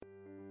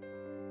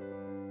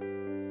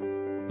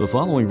The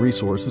following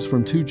resources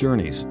from Two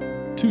Journeys.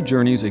 Two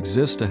Journeys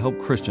exists to help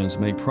Christians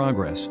make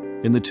progress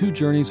in the two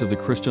journeys of the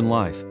Christian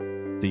life,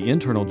 the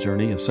internal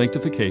journey of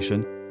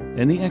sanctification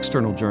and the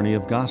external journey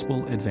of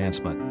gospel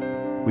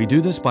advancement. We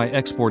do this by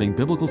exporting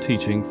biblical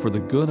teaching for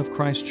the good of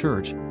Christ's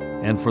church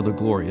and for the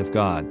glory of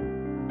God.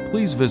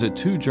 Please visit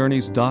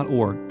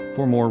twojourneys.org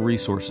for more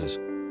resources.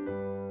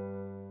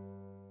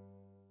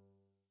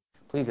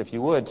 Please, if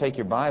you would, take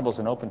your Bibles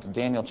and open to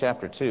Daniel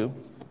chapter 2.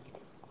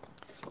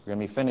 We're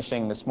going to be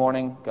finishing this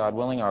morning, God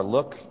willing, our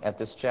look at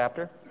this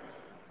chapter.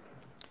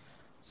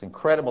 It's an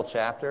incredible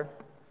chapter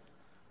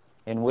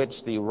in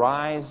which the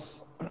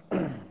rise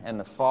and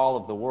the fall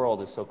of the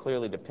world is so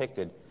clearly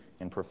depicted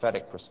in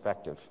prophetic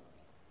perspective.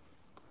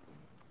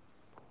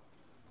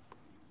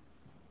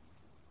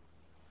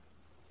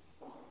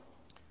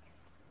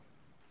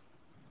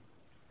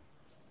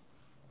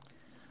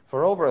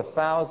 For over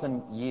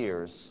 1,000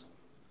 years,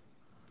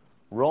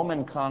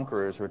 Roman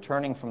conquerors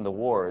returning from the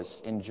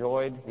wars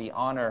enjoyed the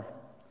honor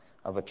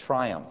of a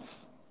triumph,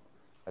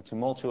 a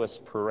tumultuous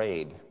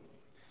parade.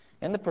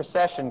 In the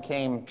procession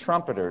came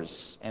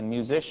trumpeters and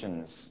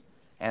musicians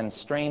and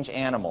strange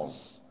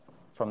animals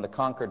from the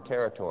conquered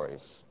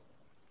territories,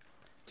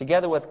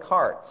 together with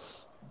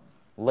carts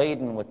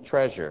laden with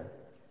treasure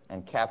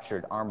and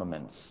captured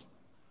armaments.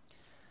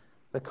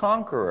 The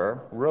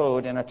conqueror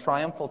rode in a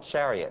triumphal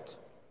chariot.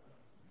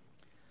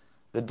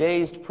 The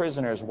dazed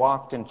prisoners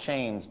walked in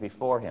chains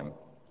before him.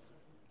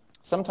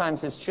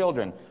 Sometimes his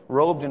children,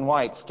 robed in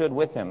white, stood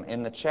with him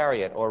in the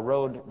chariot or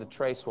rode the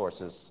trace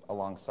horses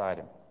alongside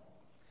him.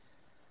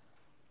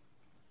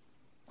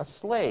 A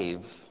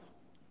slave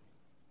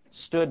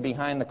stood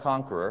behind the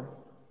conqueror,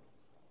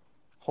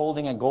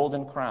 holding a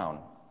golden crown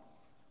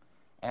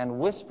and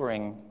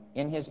whispering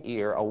in his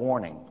ear a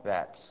warning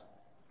that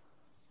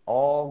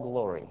all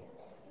glory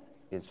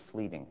is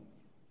fleeting.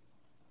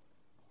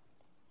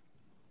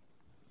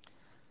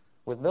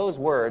 With those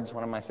words,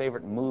 one of my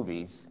favorite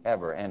movies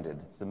ever ended.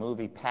 It's the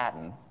movie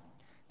Patton.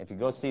 If you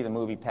go see the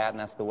movie Patton,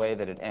 that's the way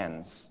that it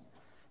ends.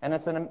 And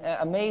it's an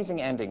amazing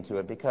ending to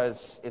it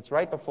because it's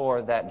right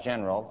before that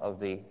general of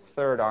the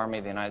Third Army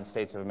of the United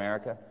States of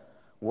America,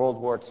 World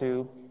War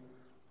II.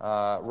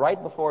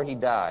 Right before he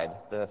died,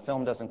 the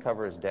film doesn't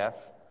cover his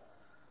death,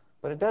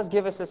 but it does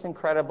give us this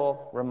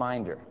incredible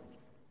reminder.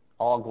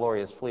 All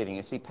glory is fleeting.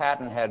 You see,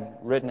 Patton had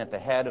ridden at the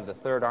head of the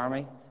Third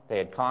Army. They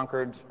had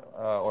conquered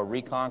or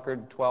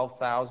reconquered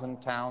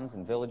 12,000 towns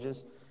and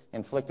villages,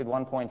 inflicted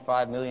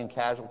 1.5 million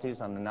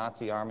casualties on the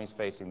Nazi armies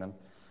facing them.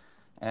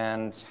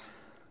 And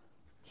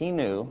he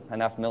knew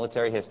enough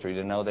military history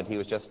to know that he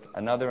was just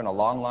another in a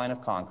long line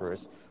of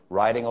conquerors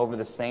riding over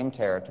the same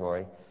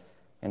territory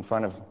in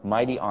front of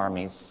mighty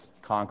armies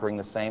conquering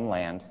the same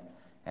land,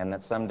 and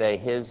that someday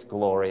his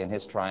glory and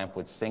his triumph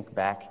would sink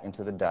back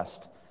into the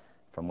dust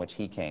from which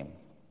he came.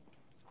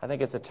 I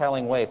think it's a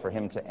telling way for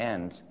him to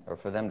end, or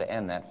for them to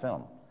end that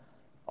film.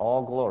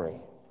 All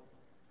glory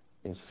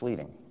is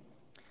fleeting.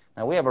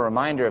 Now, we have a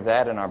reminder of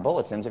that in our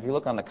bulletins. If you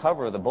look on the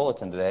cover of the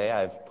bulletin today,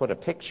 I've put a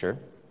picture.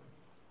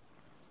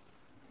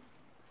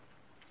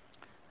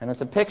 And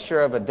it's a picture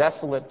of a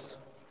desolate,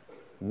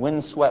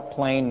 windswept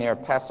plain near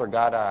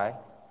Pasargadae,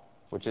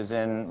 which is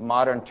in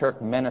modern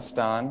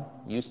Turkmenistan.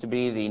 Used to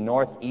be the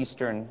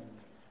northeastern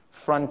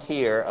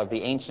frontier of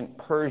the ancient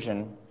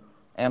Persian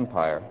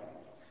Empire.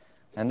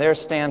 And there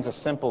stands a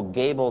simple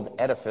gabled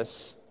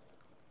edifice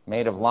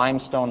made of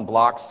limestone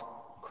blocks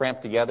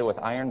cramped together with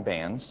iron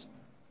bands.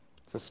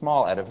 It's a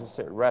small edifice.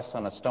 It rests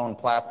on a stone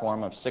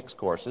platform of 6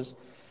 courses.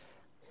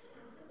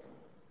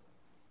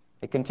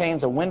 It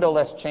contains a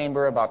windowless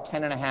chamber about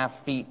 10.5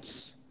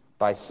 feet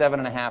by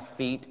 7.5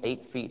 feet,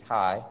 8 feet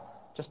high,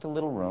 just a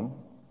little room.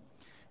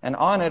 And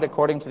on it,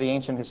 according to the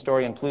ancient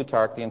historian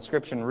Plutarch, the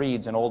inscription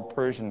reads in old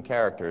Persian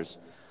characters,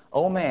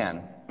 "O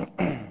man,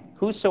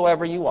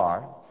 whosoever you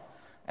are,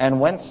 and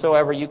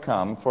whencesoever you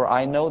come, for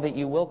I know that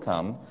you will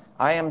come,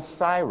 I am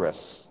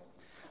Cyrus,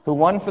 who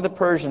won for the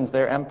Persians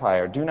their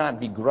empire. Do not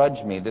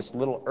begrudge me this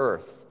little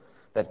earth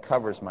that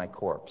covers my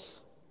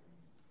corpse."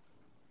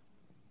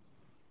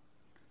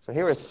 So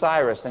here is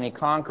Cyrus, and he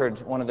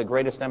conquered one of the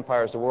greatest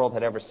empires the world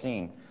had ever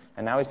seen.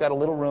 And now he's got a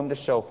little room to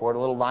show for it, a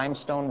little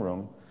limestone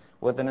room,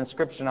 with an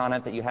inscription on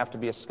it that you have to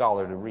be a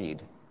scholar to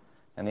read.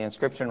 And the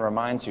inscription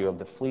reminds you of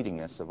the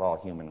fleetingness of all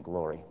human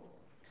glory.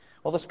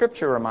 Well, the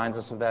Scripture reminds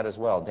us of that as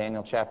well.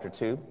 Daniel chapter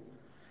 2.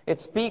 It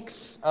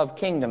speaks of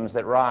kingdoms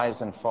that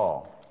rise and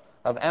fall,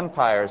 of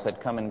empires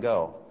that come and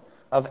go,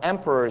 of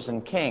emperors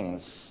and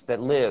kings that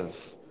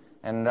live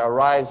and are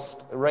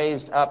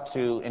raised up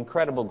to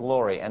incredible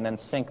glory and then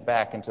sink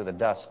back into the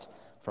dust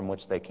from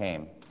which they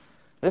came.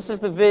 This is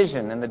the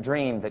vision and the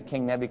dream that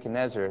King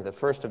Nebuchadnezzar, the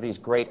first of these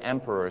great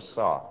emperors,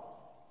 saw.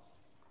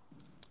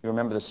 You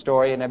remember the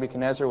story.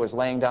 Nebuchadnezzar was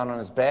laying down on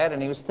his bed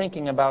and he was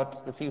thinking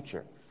about the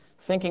future,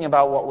 thinking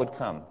about what would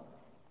come.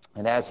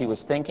 And as he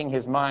was thinking,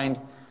 his mind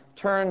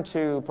turned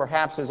to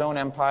perhaps his own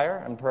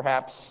empire and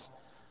perhaps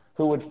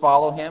who would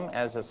follow him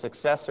as a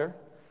successor,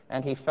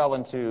 and he fell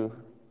into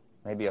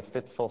maybe a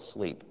fitful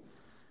sleep.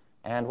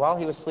 And while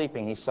he was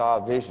sleeping, he saw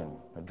a vision,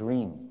 a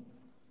dream.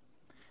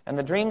 And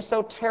the dream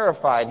so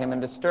terrified him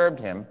and disturbed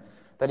him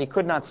that he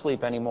could not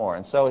sleep anymore.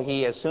 And so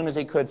he, as soon as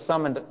he could,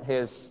 summoned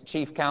his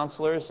chief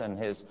counselors and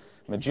his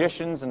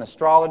magicians and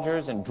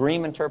astrologers and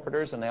dream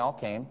interpreters, and they all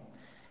came.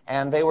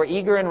 And they were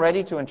eager and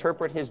ready to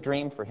interpret his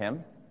dream for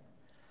him.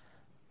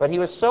 But he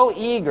was so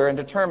eager and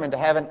determined to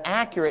have an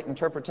accurate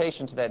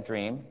interpretation to that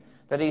dream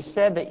that he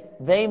said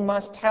that they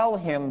must tell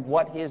him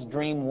what his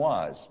dream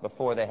was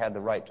before they had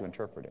the right to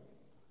interpret it.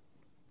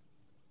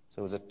 So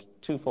it was a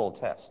twofold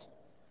test.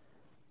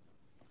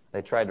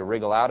 They tried to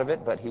wriggle out of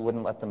it, but he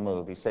wouldn't let them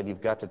move. He said,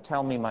 "You've got to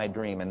tell me my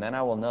dream, and then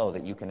I will know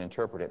that you can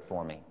interpret it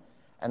for me."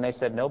 And they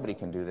said, "Nobody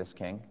can do this,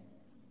 King.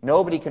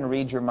 Nobody can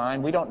read your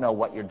mind. We don't know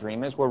what your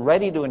dream is. We're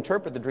ready to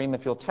interpret the dream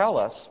if you'll tell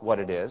us what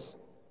it is.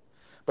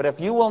 But if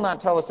you will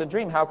not tell us a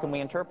dream, how can we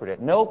interpret it?"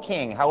 No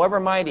king, however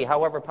mighty,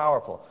 however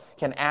powerful,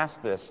 can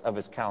ask this of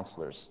his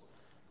counselors.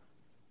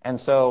 And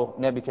so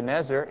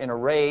Nebuchadnezzar, in a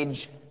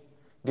rage,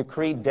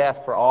 decreed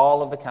death for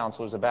all of the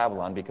counselors of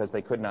Babylon because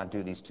they could not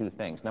do these two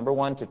things. Number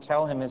one, to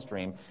tell him his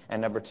dream, and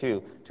number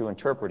two, to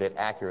interpret it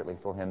accurately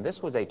for him.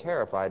 This was a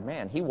terrified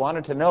man. He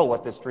wanted to know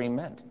what this dream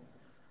meant.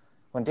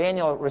 When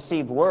Daniel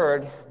received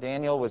word,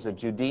 Daniel was a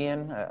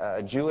Judean,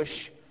 a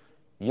Jewish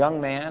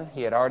young man.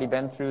 He had already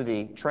been through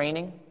the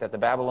training that the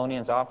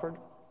Babylonians offered.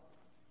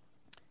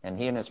 And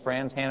he and his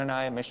friends,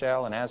 Hananiah,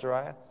 Mishael, and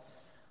Azariah,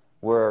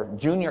 were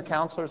junior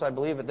counselors, I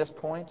believe, at this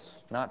point,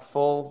 not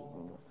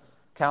full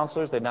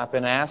counselors. They'd not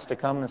been asked to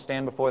come and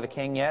stand before the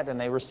king yet, and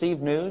they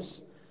received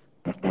news,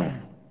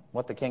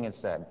 what the king had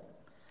said.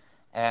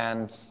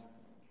 And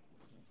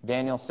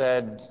Daniel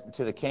said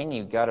to the king,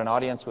 he got an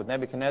audience with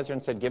Nebuchadnezzar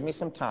and said, "Give me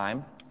some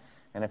time,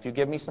 and if you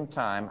give me some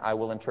time, I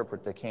will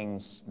interpret the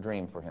king's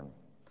dream for him."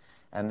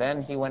 And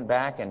then he went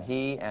back, and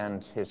he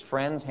and his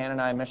friends,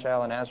 Hananiah,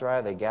 Mishael, and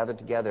Azariah, they gathered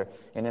together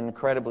in an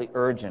incredibly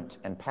urgent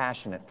and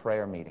passionate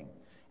prayer meeting.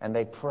 And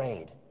they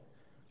prayed.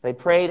 They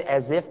prayed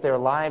as if their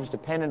lives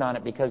depended on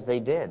it, because they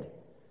did.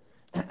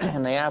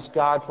 And they asked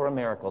God for a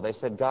miracle. They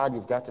said, "God,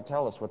 you've got to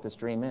tell us what this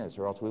dream is,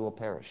 or else we will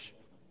perish."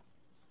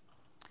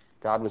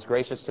 God was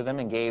gracious to them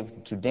and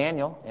gave to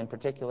Daniel, in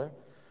particular,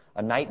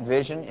 a night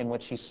vision in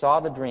which he saw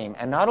the dream.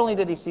 And not only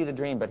did he see the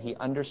dream, but he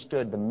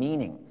understood the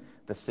meaning,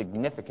 the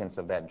significance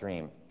of that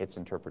dream, its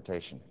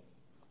interpretation.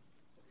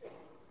 And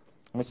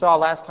we saw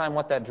last time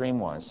what that dream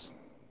was.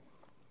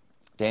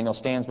 Daniel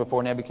stands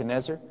before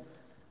Nebuchadnezzar,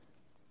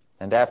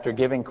 and after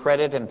giving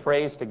credit and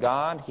praise to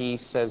God, he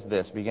says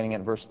this, beginning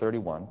at verse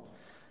 31.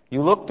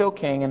 "You looked, O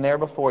king, and there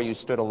before you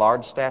stood a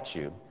large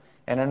statue,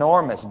 an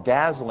enormous,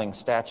 dazzling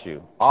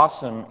statue,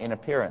 awesome in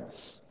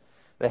appearance.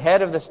 The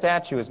head of the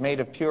statue is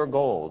made of pure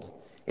gold,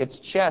 its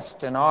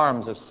chest and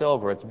arms of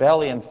silver, its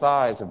belly and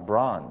thighs of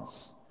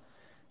bronze,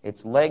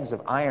 its legs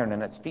of iron,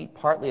 and its feet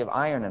partly of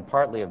iron and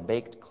partly of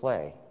baked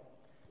clay.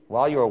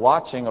 While you were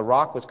watching, a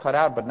rock was cut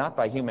out, but not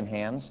by human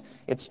hands.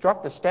 It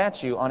struck the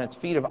statue on its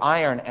feet of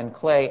iron and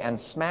clay and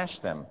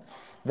smashed them.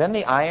 Then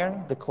the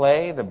iron, the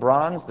clay, the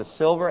bronze, the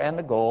silver, and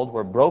the gold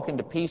were broken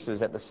to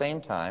pieces at the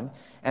same time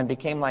and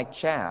became like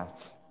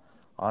chaff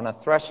on a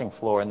threshing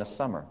floor in the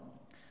summer.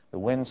 The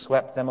wind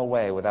swept them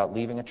away without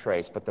leaving a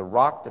trace, but the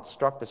rock that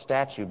struck the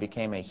statue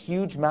became a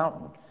huge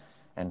mountain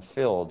and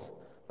filled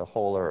the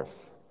whole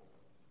earth."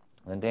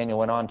 Then Daniel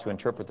went on to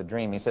interpret the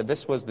dream. He said,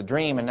 "This was the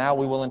dream, and now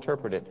we will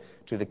interpret it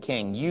to the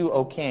king. You,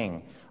 O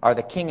king, are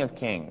the King of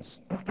kings.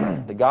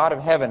 The God of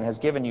heaven has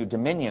given you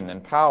dominion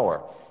and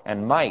power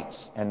and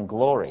might and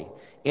glory.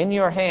 In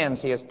your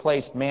hands he has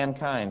placed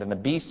mankind and the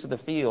beasts of the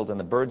field and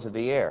the birds of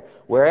the air.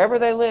 Wherever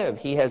they live,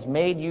 he has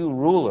made you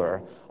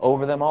ruler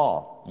over them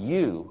all.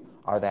 You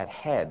are that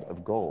head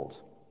of gold.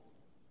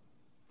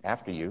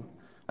 After you,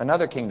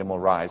 another kingdom will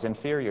rise,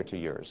 inferior to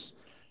yours.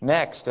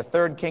 Next, a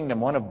third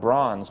kingdom, one of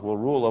bronze, will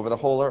rule over the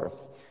whole earth.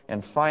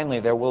 And finally,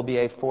 there will be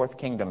a fourth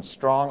kingdom,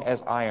 strong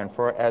as iron.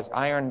 For as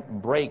iron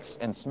breaks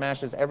and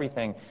smashes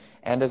everything,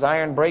 and as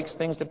iron breaks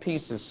things to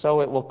pieces, so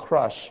it will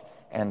crush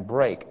and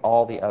break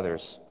all the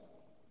others.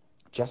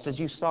 Just as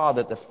you saw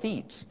that the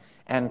feet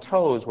and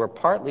toes were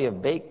partly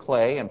of baked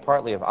clay and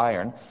partly of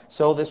iron,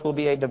 so this will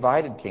be a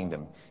divided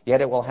kingdom.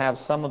 Yet it will have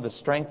some of the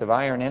strength of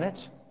iron in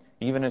it,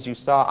 even as you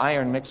saw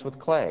iron mixed with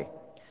clay.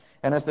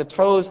 And as the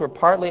toes were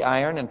partly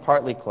iron and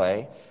partly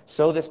clay,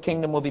 so this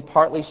kingdom will be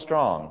partly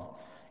strong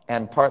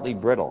and partly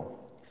brittle.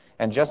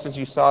 And just as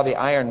you saw the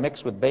iron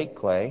mixed with baked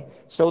clay,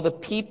 so the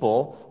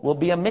people will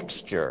be a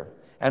mixture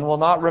and will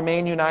not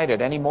remain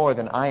united any more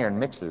than iron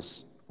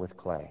mixes with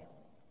clay.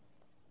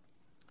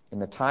 In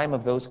the time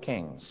of those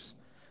kings,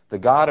 the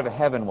God of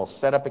heaven will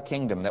set up a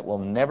kingdom that will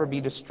never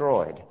be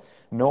destroyed,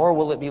 nor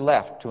will it be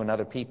left to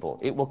another people.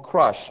 It will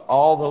crush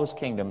all those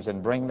kingdoms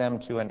and bring them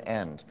to an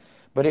end.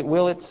 But it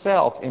will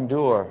itself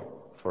endure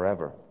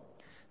forever.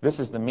 This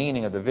is the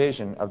meaning of the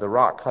vision of the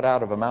rock cut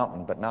out of a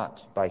mountain, but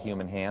not by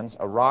human hands,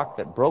 a rock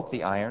that broke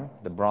the iron,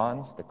 the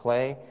bronze, the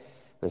clay,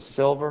 the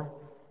silver,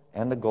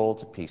 and the gold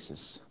to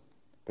pieces.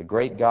 The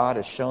great God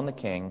has shown the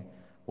king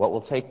what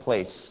will take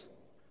place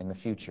in the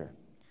future.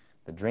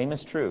 The dream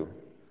is true,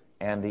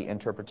 and the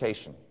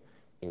interpretation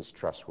is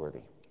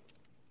trustworthy."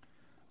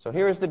 So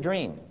here is the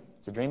dream.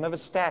 It's a dream of a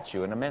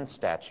statue, an immense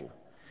statue.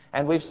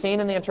 And we've seen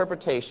in the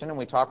interpretation, and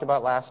we talked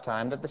about last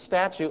time, that the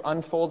statue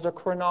unfolds a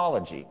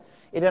chronology.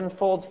 It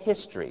unfolds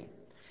history.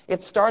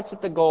 It starts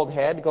at the gold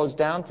head, goes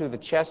down through the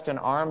chest and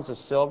arms of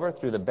silver,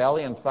 through the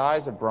belly and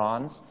thighs of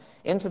bronze,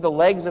 into the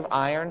legs of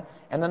iron,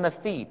 and then the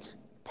feet,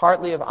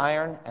 partly of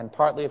iron and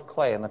partly of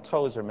clay, and the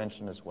toes are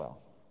mentioned as well.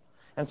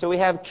 And so we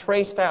have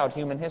traced out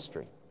human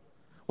history.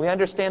 We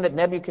understand that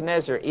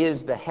Nebuchadnezzar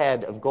is the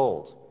head of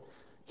gold.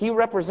 He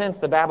represents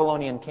the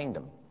Babylonian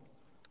kingdom.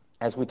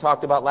 As we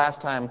talked about last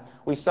time,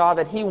 we saw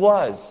that he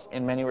was,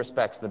 in many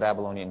respects, the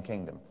Babylonian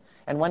kingdom.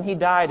 And when he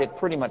died, it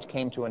pretty much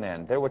came to an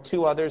end. There were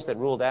two others that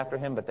ruled after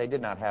him, but they did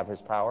not have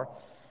his power.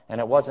 And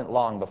it wasn't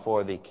long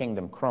before the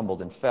kingdom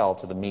crumbled and fell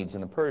to the Medes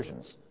and the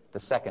Persians, the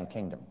second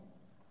kingdom.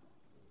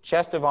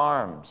 Chest and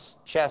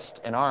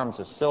arms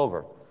of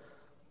silver,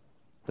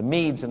 the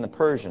Medes and the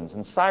Persians.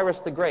 And Cyrus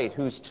the Great,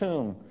 whose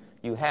tomb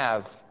you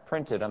have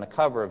printed on the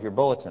cover of your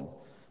bulletin,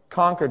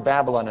 conquered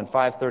Babylon in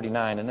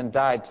 539 and then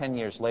died 10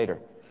 years later.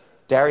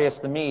 Darius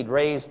the Mede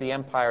raised the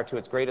empire to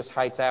its greatest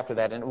heights after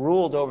that and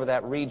ruled over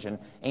that region,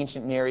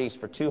 ancient Near East,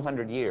 for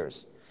 200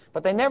 years.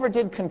 But they never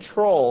did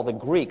control the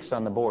Greeks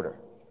on the border.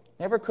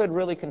 Never could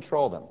really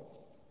control them.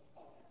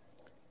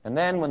 And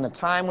then when the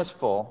time was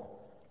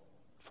full,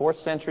 4th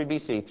century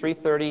BC,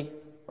 330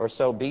 or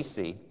so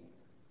BC,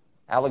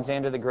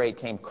 Alexander the Great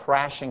came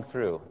crashing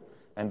through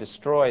and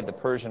destroyed the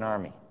Persian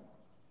army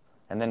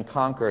and then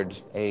conquered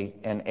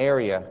an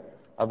area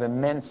of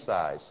immense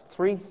size,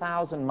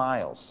 3,000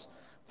 miles,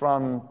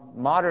 from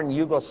modern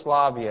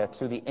Yugoslavia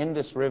to the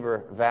Indus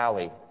River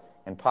Valley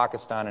in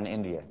Pakistan and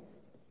India.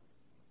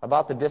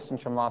 About the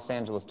distance from Los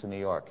Angeles to New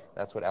York.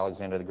 That's what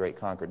Alexander the Great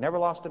conquered. Never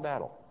lost a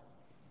battle.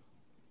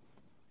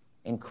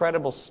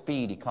 Incredible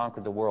speed, he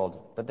conquered the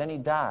world. But then he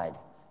died.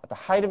 At the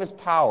height of his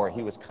power,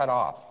 he was cut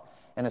off,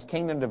 and his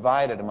kingdom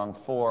divided among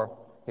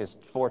his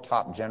four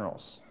top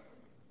generals.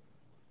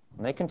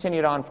 And they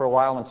continued on for a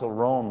while until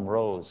Rome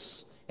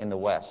rose in the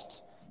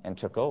west and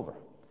took over.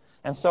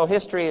 And so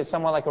history is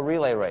somewhat like a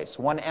relay race,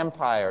 one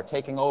empire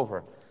taking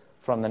over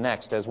from the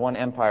next as one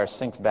empire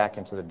sinks back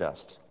into the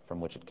dust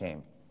from which it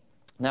came.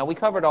 Now, we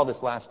covered all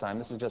this last time.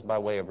 This is just by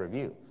way of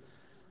review.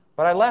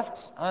 But I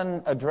left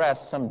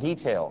unaddressed some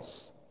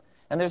details.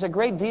 And there's a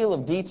great deal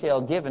of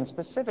detail given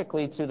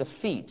specifically to the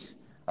feet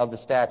of the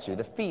statue.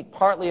 The feet,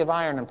 partly of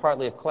iron and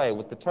partly of clay,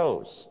 with the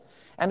toes.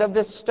 And of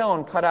this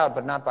stone cut out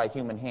but not by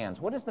human hands.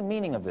 What is the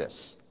meaning of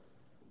this?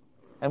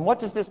 And what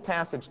does this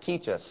passage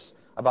teach us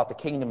about the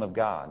kingdom of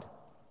God?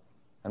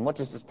 And what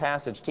does this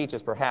passage teach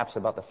us perhaps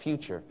about the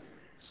future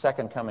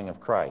second coming of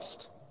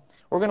Christ?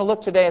 We're going to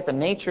look today at the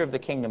nature of the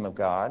kingdom of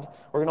God.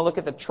 We're going to look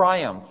at the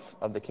triumph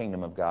of the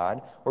kingdom of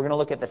God. We're going to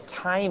look at the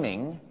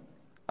timing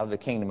of the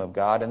kingdom of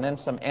God, and then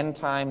some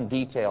end-time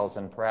details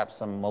and perhaps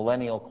some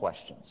millennial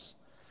questions.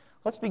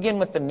 Let's begin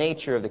with the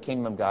nature of the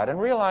kingdom of God and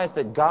realize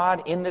that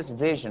God in this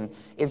vision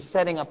is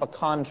setting up a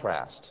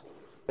contrast.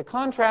 The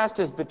contrast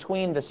is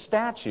between the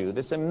statue,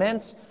 this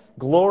immense,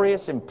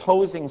 glorious,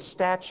 imposing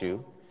statue,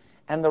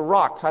 and the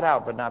rock cut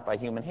out but not by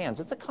human hands.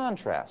 It's a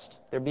contrast.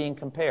 They're being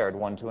compared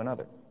one to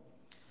another.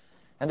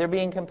 And they're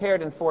being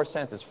compared in four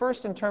senses.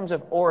 First, in terms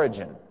of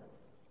origin.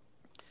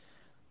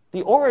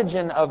 The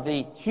origin of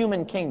the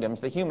human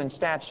kingdoms, the human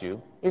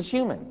statue, is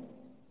human.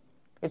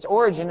 Its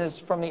origin is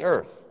from the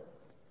earth.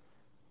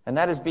 And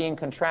that is being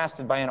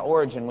contrasted by an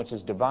origin which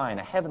is divine,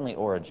 a heavenly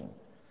origin.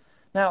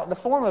 Now, the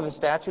form of a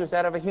statue is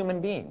that of a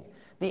human being.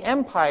 The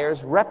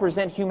empires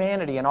represent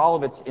humanity in all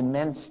of its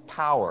immense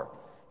power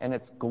and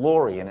its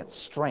glory and its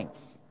strength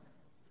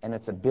and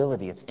its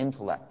ability, its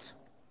intellect.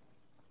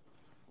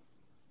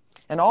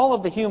 And all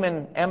of the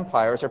human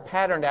empires are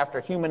patterned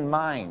after human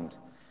mind,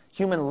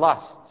 human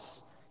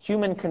lusts,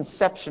 human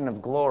conception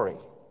of glory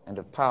and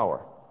of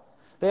power.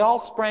 They all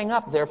sprang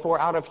up, therefore,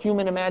 out of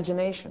human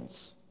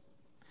imaginations.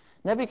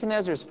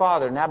 Nebuchadnezzar's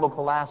father,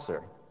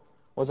 Nabopolassar,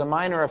 was a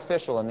minor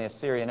official in the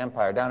Assyrian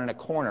Empire down in a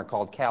corner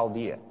called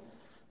Chaldea.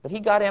 But he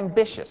got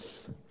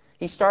ambitious.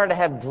 He started to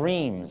have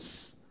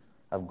dreams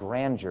of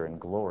grandeur and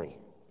glory.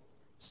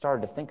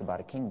 Started to think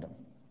about a kingdom,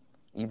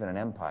 even an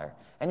empire.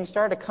 And he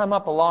started to come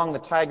up along the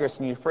Tigris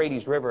and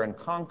Euphrates River and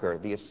conquer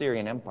the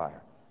Assyrian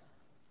Empire.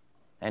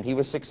 And he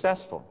was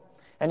successful.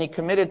 And he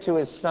committed to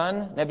his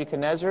son,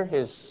 Nebuchadnezzar,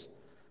 his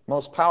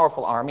most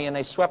powerful army, and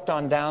they swept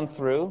on down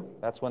through.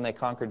 That's when they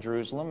conquered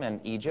Jerusalem and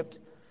Egypt.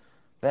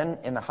 Then,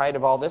 in the height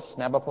of all this,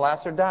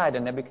 Nabopolassar died,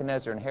 and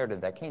Nebuchadnezzar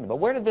inherited that kingdom. But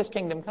where did this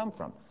kingdom come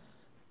from?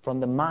 From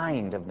the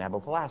mind of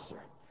Nabopolassar.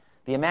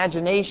 The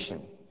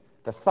imagination,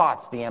 the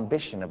thoughts, the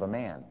ambition of a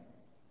man.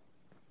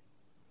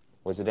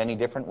 Was it any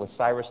different with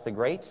Cyrus the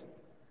Great?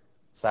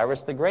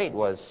 Cyrus the Great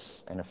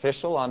was an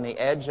official on the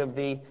edge of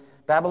the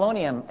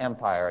Babylonian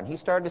Empire, and he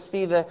started to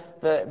see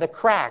the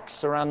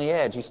cracks around the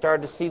edge. He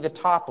started to see the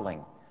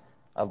toppling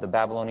of the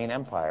Babylonian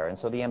Empire. And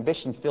so the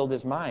ambition filled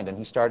his mind, and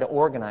he started to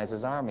organize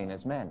his army and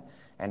his men,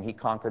 and he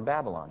conquered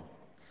Babylon.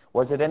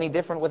 Was it any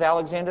different with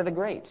Alexander the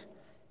Great?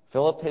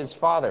 Philip, his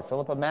father,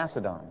 Philip of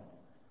Macedon,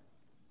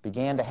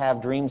 began to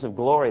have dreams of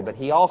glory, but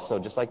he also,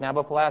 just like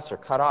Nabopolassar,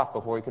 cut off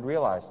before he could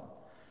realize them.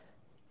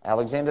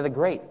 Alexander the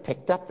Great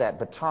picked up that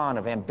baton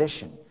of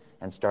ambition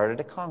and started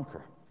to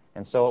conquer.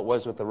 And so it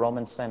was with the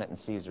Roman Senate and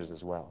Caesars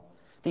as well.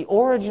 The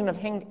origin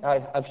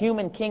of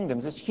human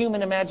kingdoms is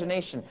human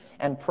imagination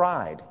and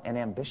pride and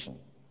ambition.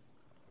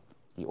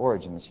 The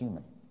origin is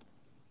human.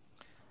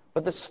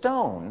 But the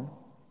stone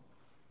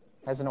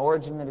has an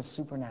origin that is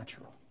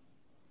supernatural.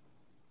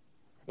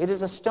 It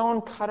is a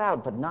stone cut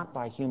out, but not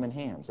by human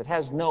hands. It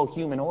has no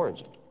human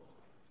origin.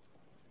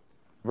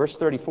 Verse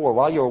 34,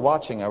 while you were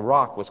watching, a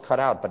rock was cut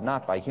out, but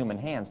not by human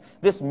hands.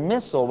 This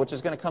missile, which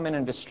is going to come in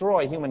and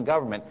destroy human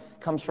government,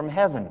 comes from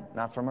heaven,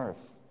 not from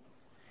earth.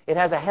 It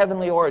has a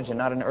heavenly origin,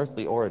 not an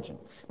earthly origin.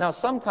 Now,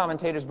 some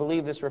commentators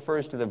believe this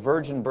refers to the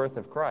virgin birth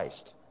of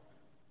Christ,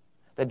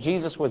 that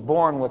Jesus was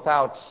born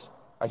without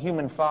a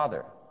human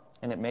father,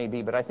 and it may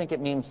be, but I think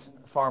it means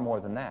far more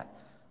than that.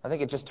 I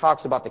think it just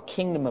talks about the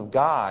kingdom of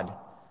God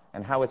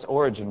and how its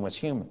origin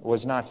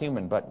was not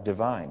human, but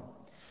divine.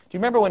 Do you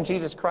remember when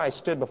Jesus Christ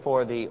stood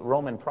before the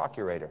Roman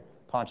procurator,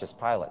 Pontius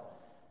Pilate?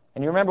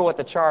 And you remember what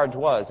the charge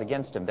was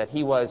against him, that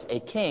he was a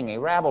king, a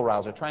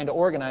rabble-rouser, trying to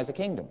organize a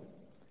kingdom.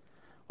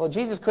 Well,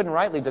 Jesus couldn't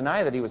rightly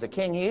deny that he was a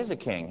king. He is a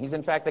king. He's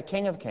in fact the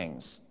King of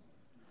Kings.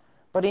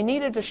 But he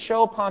needed to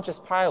show Pontius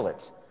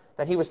Pilate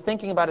that he was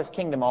thinking about his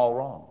kingdom all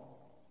wrong.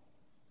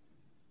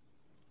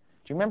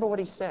 Do you remember what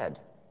he said?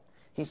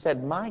 He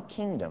said, my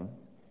kingdom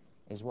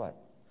is what?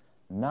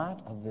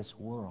 Not of this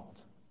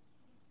world.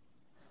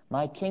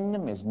 My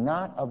kingdom is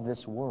not of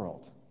this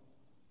world.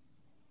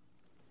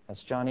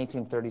 That's John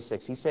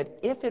 18:36. He said,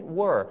 if it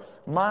were,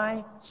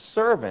 my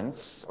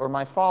servants or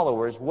my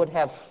followers would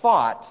have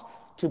fought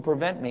to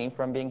prevent me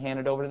from being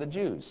handed over to the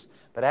Jews.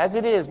 But as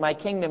it is, my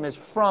kingdom is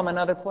from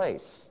another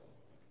place.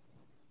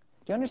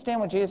 Do you understand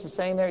what Jesus is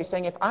saying there? He's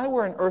saying, if I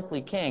were an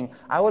earthly king,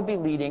 I would be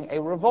leading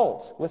a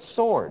revolt with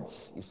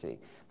swords, you see.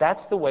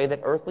 That's the way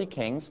that earthly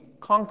kings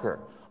conquer.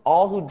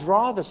 All who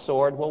draw the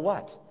sword will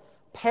what?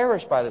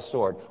 Perish by the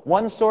sword.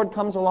 One sword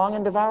comes along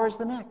and devours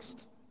the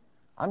next.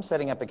 I'm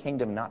setting up a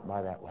kingdom not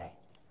by that way.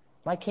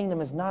 My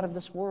kingdom is not of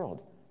this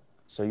world.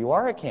 So you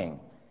are a king.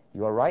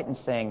 You are right in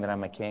saying that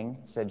I'm a king,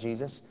 said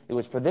Jesus. It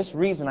was for this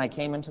reason I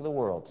came into the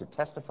world, to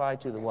testify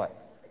to the what?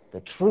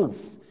 The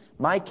truth.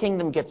 My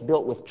kingdom gets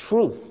built with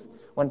truth.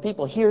 When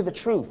people hear the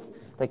truth,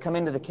 they come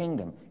into the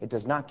kingdom. It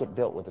does not get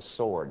built with a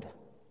sword.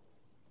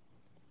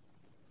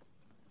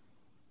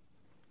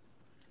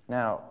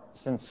 Now,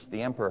 since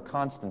the Emperor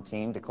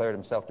Constantine declared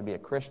himself to be a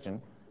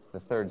Christian, the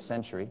 3rd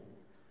century,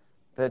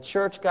 the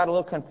church got a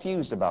little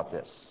confused about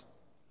this.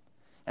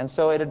 And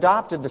so it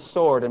adopted the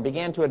sword and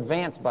began to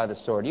advance by the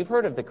sword. You've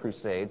heard of the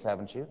Crusades,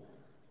 haven't you?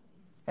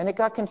 And it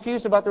got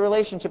confused about the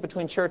relationship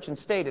between church and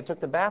state. It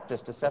took the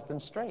Baptists to set them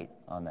straight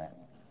on that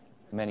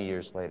many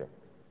years later.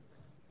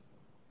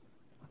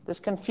 This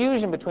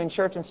confusion between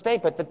church and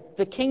state, but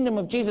the kingdom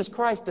of Jesus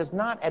Christ does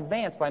not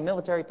advance by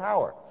military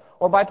power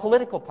or by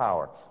political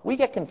power. We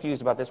get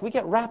confused about this. We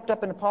get wrapped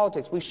up into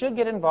politics. We should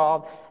get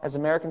involved as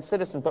American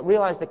citizens, but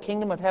realize the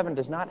kingdom of heaven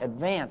does not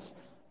advance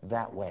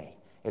that way.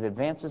 It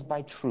advances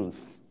by truth,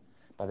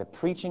 by the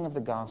preaching of the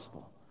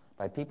gospel,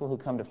 by people who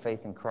come to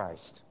faith in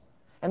Christ.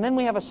 And then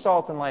we have a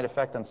salt and light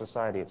effect on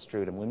society at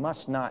Strudem. We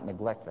must not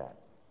neglect that.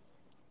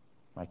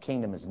 My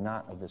kingdom is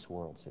not of this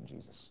world, said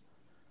Jesus.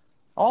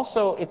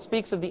 Also, it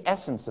speaks of the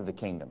essence of the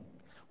kingdom.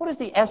 What is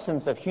the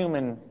essence of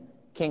human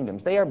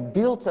kingdoms? They are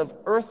built of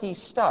earthy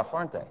stuff,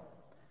 aren't they?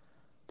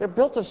 They're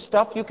built of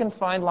stuff you can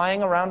find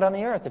lying around on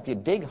the earth. If you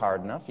dig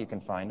hard enough, you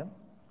can find them.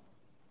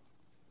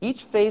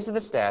 Each phase of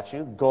the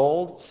statue,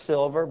 gold,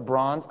 silver,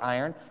 bronze,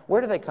 iron, where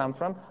do they come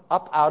from?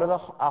 Up out of the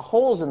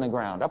holes in the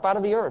ground, up out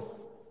of the earth.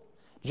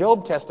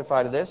 Job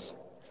testified to this.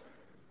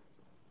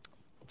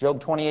 Job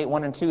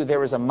 28:1-2,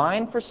 there is a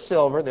mine for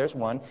silver, there's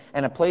one,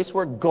 and a place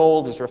where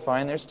gold is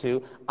refined, there's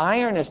 2.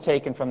 Iron is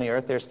taken from the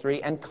earth, there's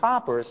 3, and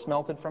copper is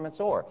smelted from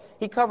its ore.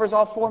 He covers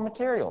all 4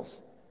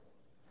 materials.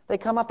 They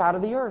come up out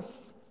of the earth.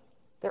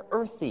 They're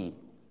earthy.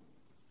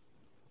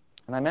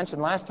 And I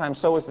mentioned last time,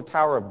 so was the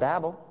Tower of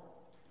Babel.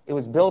 It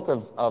was built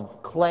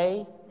of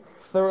clay,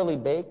 thoroughly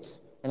baked,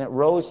 and it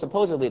rose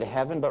supposedly to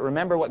heaven. But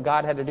remember what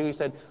God had to do. He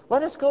said,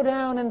 let us go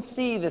down and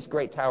see this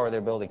great tower they're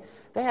building.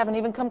 They haven't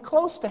even come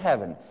close to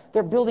heaven.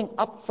 They're building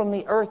up from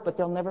the earth, but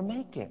they'll never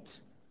make it.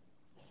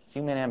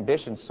 Human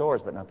ambition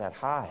soars, but not that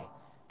high.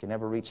 Can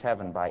never reach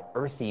heaven by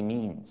earthy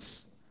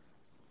means.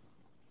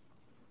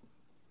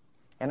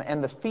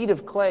 And the feet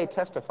of clay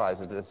testifies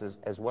to this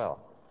as well.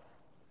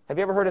 Have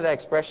you ever heard of that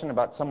expression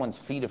about someone's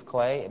feet of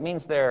clay? It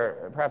means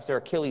perhaps their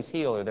Achilles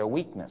heel or their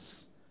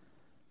weakness.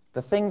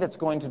 The thing that's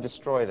going to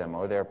destroy them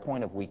or their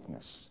point of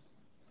weakness.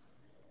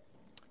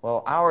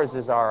 Well, ours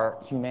is our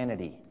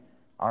humanity,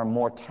 our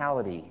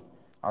mortality,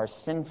 our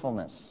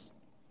sinfulness.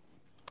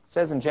 It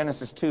says in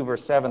Genesis 2,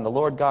 verse 7, the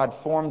Lord God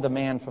formed the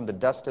man from the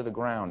dust of the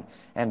ground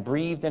and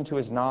breathed into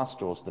his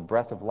nostrils the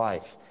breath of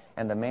life,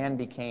 and the man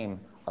became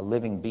a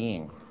living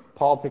being.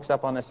 Paul picks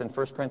up on this in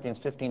 1 Corinthians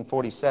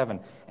 15:47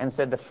 and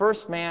said the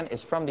first man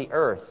is from the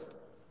earth,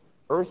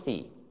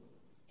 earthy.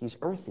 He's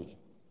earthy.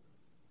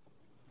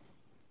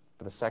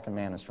 But the second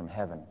man is from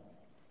heaven,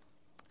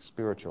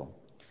 spiritual.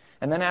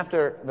 And then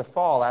after the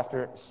fall,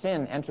 after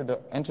sin entered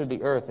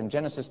the earth, in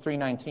Genesis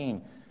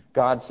 3:19,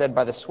 God said,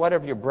 "By the sweat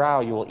of your brow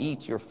you will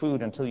eat your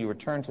food until you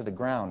return to the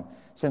ground,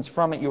 since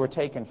from it you were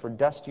taken, for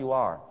dust you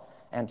are,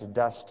 and to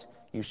dust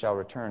you shall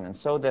return." And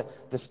so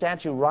the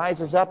statue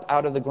rises up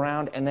out of the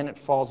ground, and then it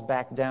falls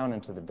back down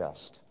into the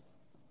dust.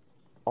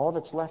 All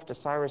that's left to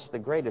Cyrus the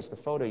Great is the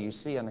photo you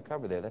see on the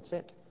cover there. That's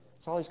it.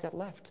 That's all he's got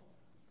left.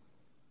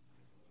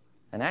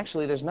 And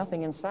actually, there's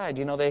nothing inside.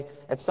 You know,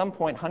 at some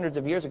point, hundreds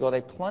of years ago,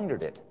 they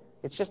plundered it.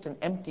 It's just an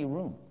empty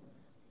room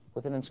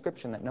with an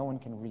inscription that no one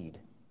can read.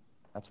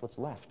 That's what's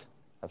left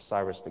of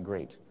Cyrus the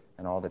Great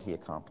and all that he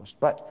accomplished.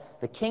 But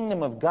the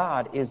kingdom of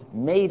God is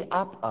made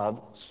up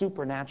of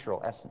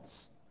supernatural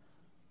essence.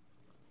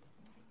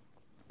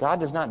 God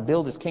does not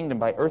build his kingdom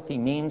by earthly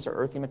means or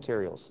earthly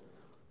materials.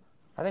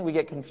 I think we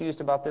get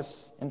confused about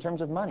this in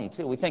terms of money,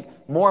 too. We think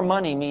more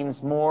money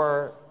means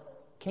more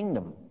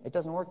kingdom. It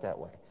doesn't work that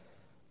way.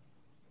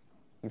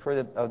 You've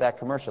heard of that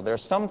commercial. There are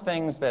some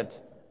things that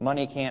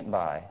money can't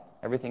buy.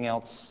 Everything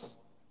else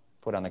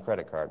put on the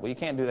credit card. Well, you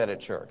can't do that at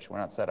church. We're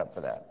not set up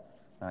for that.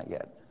 Not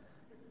yet.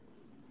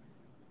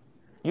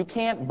 You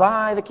can't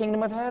buy the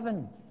kingdom of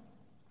heaven.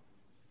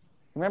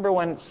 Remember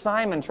when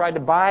Simon tried to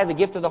buy the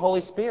gift of the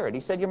Holy Spirit? He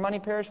said, "Your money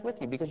perish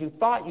with you," because you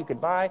thought you could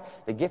buy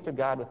the gift of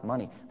God with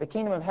money. The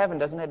kingdom of heaven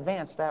doesn't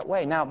advance that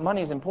way. Now,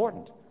 money is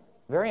important.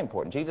 Very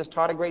important. Jesus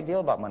taught a great deal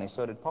about money.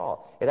 So did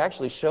Paul. It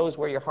actually shows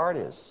where your heart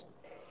is.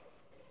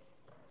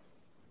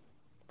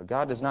 But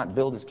God does not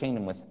build his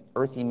kingdom with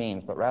earthly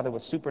means, but rather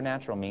with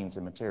supernatural means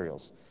and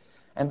materials.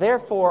 And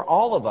therefore,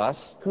 all of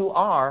us who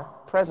are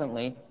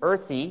presently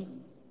earthy,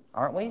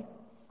 aren't we?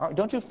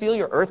 Don't you feel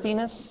your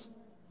earthiness?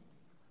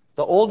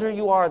 The older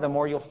you are, the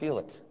more you'll feel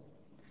it.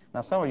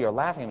 Now, some of you are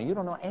laughing at me. You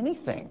don't know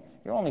anything.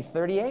 You're only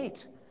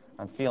 38.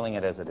 I'm feeling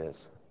it as it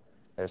is.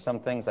 There's some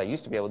things I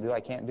used to be able to do I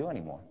can't do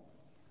anymore.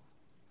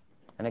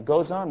 And it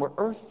goes on. We're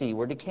earthy.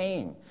 We're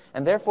decaying.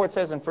 And therefore it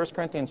says in 1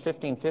 Corinthians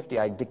 15:50,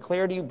 "I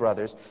declare to you,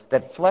 brothers,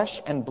 that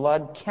flesh and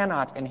blood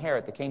cannot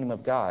inherit the kingdom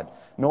of God,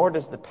 nor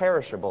does the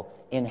perishable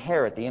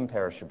inherit the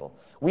imperishable."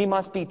 We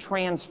must be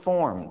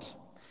transformed.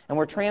 And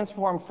we're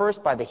transformed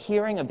first by the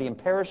hearing of the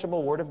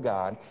imperishable Word of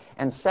God,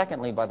 and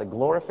secondly by the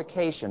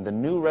glorification, the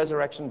new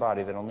resurrection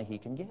body that only he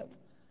can give.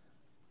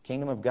 The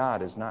kingdom of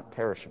God is not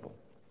perishable.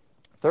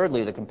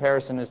 Thirdly, the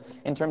comparison is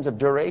in terms of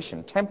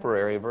duration,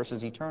 temporary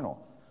versus eternal.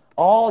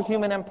 All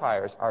human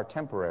empires are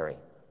temporary.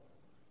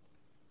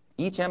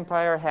 Each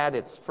empire had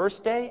its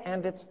first day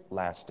and its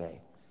last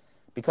day.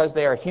 Because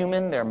they are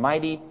human, their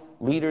mighty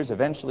leaders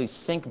eventually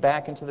sink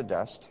back into the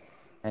dust,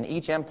 and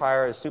each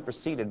empire is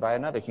superseded by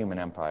another human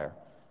empire.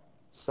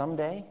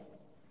 Someday,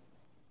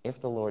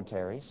 if the Lord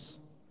tarries,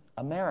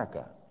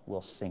 America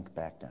will sink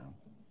back down.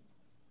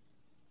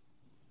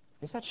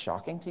 Is that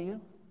shocking to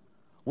you?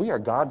 We are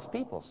God's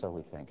people, so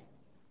we think.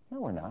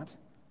 No, we're not.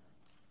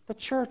 The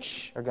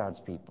church are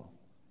God's people.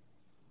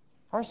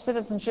 Our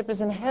citizenship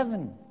is in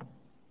heaven.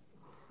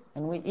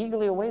 And we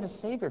eagerly await a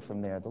Savior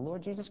from there, the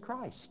Lord Jesus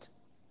Christ,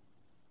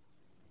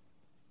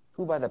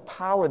 who by the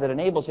power that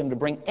enables him to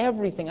bring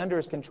everything under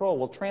his control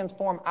will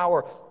transform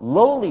our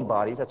lowly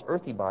bodies, that's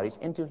earthly bodies,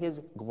 into his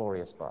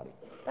glorious body.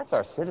 That's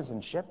our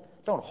citizenship.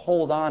 Don't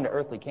hold on to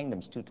earthly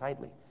kingdoms too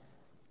tightly.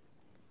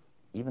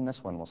 Even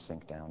this one will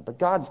sink down. But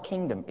God's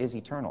kingdom is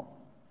eternal.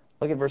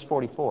 Look at verse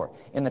 44.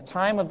 "In the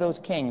time of those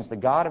kings, the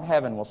God of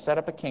heaven will set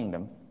up a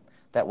kingdom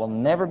that will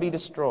never be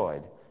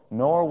destroyed,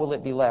 nor will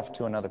it be left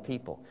to another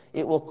people.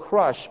 It will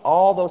crush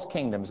all those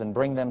kingdoms and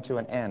bring them to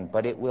an end,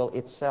 but it will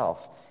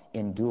itself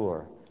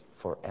endure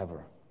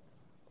forever."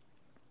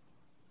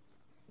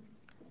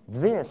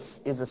 This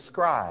is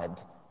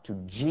ascribed to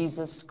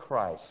Jesus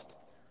Christ,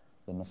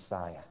 the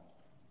Messiah.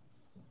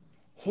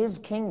 His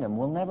kingdom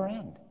will never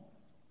end.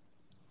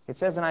 It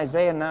says in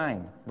Isaiah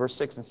 9, verse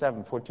 6 and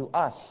 7, "For to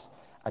us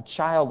a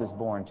child is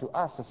born, to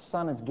us a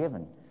son is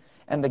given,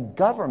 and the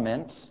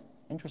government,"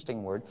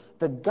 interesting word,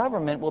 "the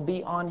government will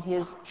be on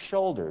his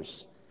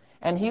shoulders.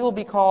 And he will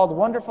be called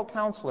Wonderful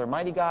Counselor,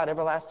 Mighty God,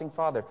 Everlasting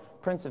Father,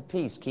 Prince of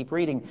Peace." Keep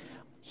reading.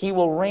 "He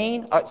will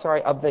reign,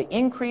 of the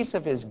increase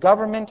of his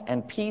government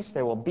and peace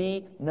there will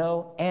be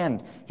no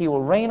end. He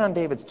will reign on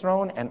David's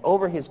throne and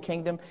over his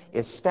kingdom,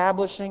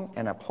 establishing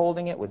and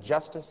upholding it with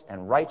justice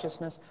and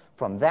righteousness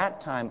from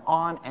that time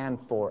on and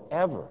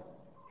forever.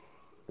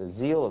 The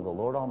zeal of the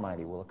Lord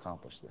Almighty will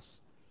accomplish this."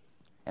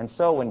 And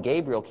so when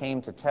Gabriel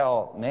came to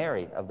tell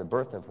Mary of the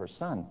birth of her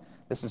son,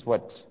 this is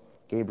what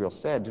Gabriel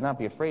said, "Do not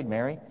be afraid,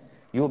 Mary.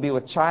 You will be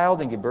with child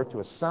and give birth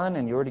to a son,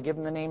 and you are to give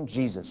him the name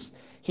Jesus.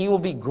 He will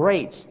be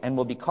great and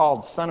will be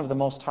called Son of the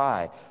Most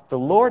High. The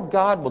Lord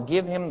God will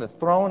give him the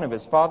throne of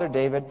his father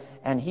David,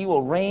 and he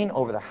will reign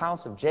over the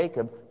house of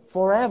Jacob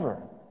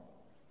forever.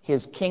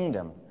 His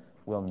kingdom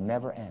will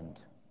never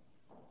end."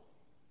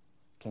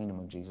 Kingdom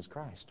of Jesus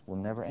Christ will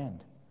never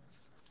end.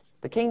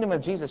 The kingdom of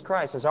Jesus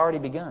Christ has already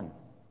begun,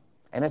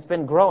 and it's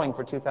been growing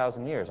for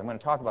 2,000 years. I'm going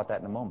to talk about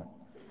that in a moment.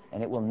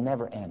 And it will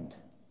never end.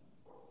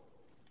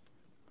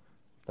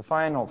 The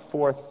final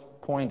fourth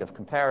point of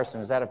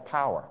comparison is that of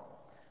power.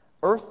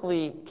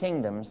 Earthly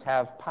kingdoms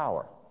have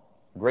power.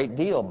 A great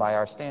deal by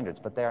our standards,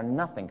 but they are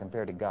nothing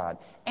compared to God.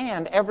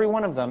 And every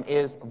one of them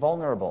is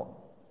vulnerable.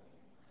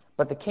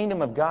 But the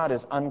kingdom of God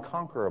is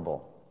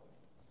unconquerable.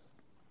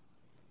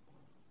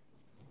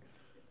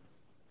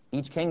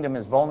 Each kingdom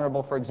is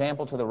vulnerable, for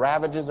example, to the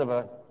ravages of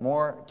a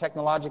more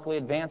technologically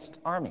advanced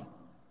army.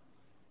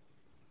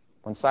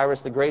 When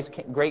Cyrus the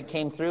Great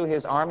came through,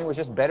 his army was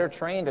just better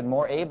trained and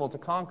more able to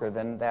conquer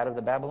than that of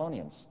the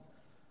Babylonians.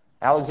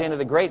 Alexander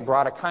the Great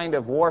brought a kind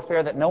of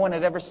warfare that no one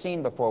had ever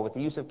seen before with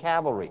the use of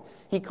cavalry.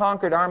 He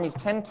conquered armies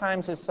 10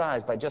 times his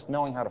size by just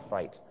knowing how to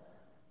fight.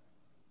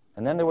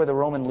 And then there were the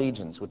Roman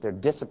legions with their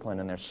discipline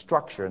and their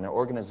structure and their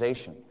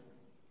organization.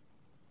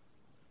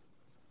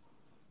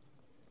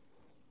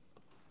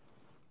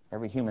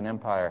 Every human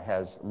empire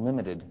has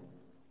limited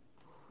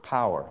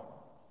power.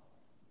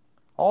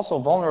 Also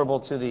vulnerable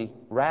to the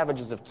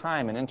ravages of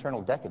time and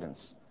internal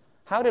decadence.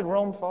 How did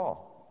Rome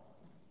fall?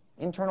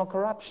 Internal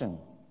corruption,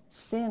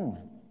 sin,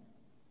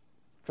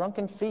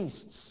 drunken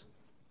feasts.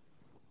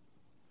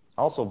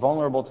 Also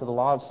vulnerable to the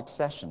law of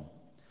succession.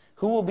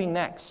 Who will be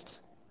next,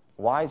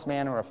 a wise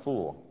man or a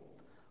fool?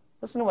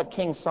 Listen to what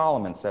King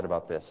Solomon said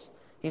about this.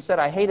 He said,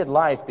 I hated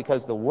life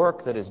because the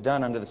work that is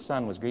done under the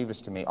sun was grievous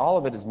to me. All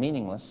of it is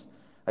meaningless,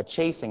 a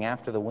chasing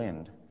after the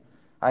wind.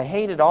 I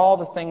hated all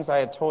the things I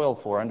had toiled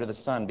for under the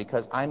sun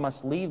because I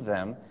must leave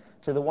them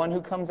to the one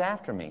who comes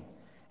after me.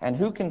 And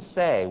who can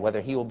say whether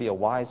he will be a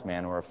wise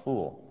man or a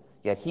fool?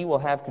 Yet he will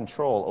have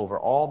control over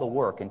all the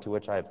work into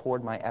which I have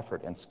poured my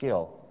effort and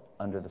skill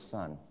under the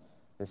sun.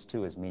 This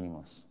too is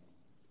meaningless.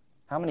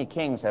 How many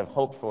kings have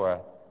hoped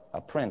for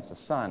a prince, a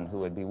son, who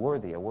would be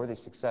worthy, a worthy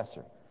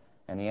successor,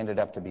 and he ended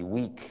up to be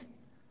weak,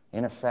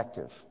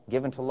 ineffective,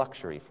 given to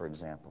luxury, for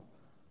example.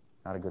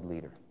 Not a good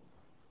leader.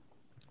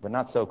 But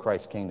not so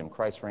Christ's kingdom.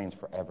 Christ reigns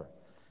forever,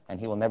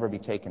 and he will never be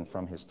taken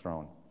from his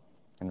throne.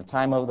 In the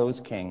time of those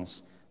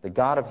kings, the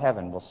God of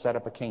heaven will set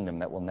up a kingdom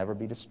that will never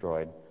be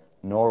destroyed,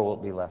 nor will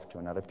it be left to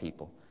another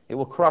people. It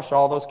will crush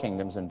all those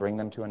kingdoms and bring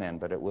them to an end,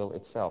 but it will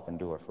itself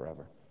endure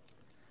forever.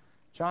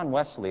 John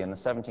Wesley in the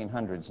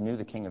 1700s knew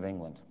the King of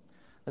England.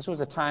 This was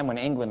a time when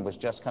England was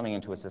just coming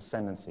into its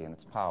ascendancy and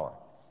its power.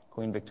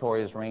 Queen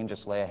Victoria's reign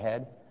just lay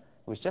ahead.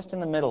 It was just in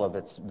the middle of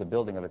the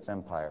building of its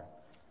empire.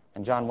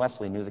 And John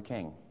Wesley knew the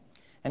king.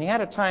 And he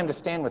had a time to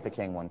stand with the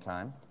king one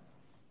time.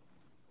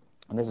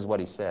 And this is what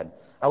he said.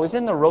 I was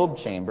in the robe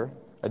chamber,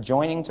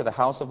 adjoining to the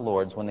House of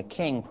Lords, when the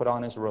king put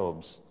on his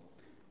robes.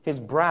 His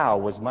brow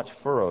was much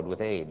furrowed with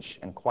age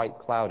and quite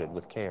clouded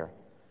with care.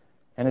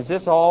 And is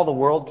this all the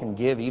world can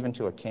give even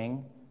to a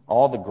king?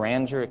 All the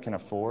grandeur it can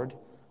afford?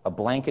 A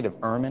blanket of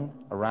ermine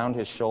around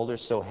his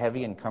shoulders so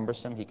heavy and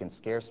cumbersome he can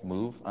scarce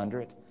move under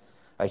it?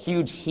 A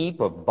huge heap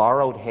of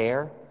borrowed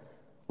hair,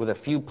 with a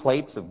few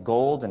plates of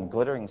gold and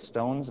glittering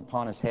stones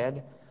upon his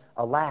head?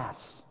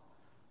 Alas,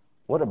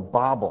 what a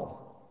bauble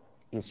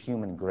is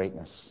human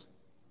greatness.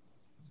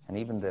 And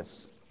even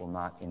this will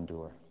not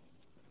endure.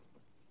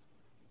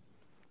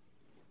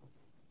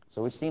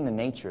 So we've seen the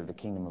nature of the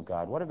kingdom of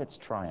God. What of its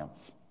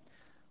triumph?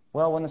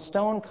 Well, when the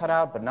stone cut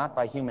out but not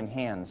by human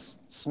hands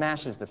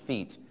smashes the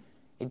feet,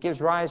 it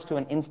gives rise to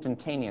an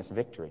instantaneous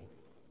victory.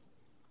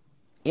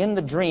 In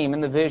the dream,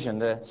 in the vision,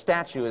 the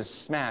statue is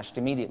smashed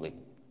immediately.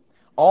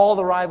 All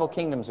the rival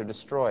kingdoms are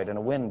destroyed, and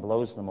a wind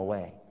blows them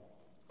away.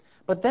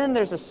 But then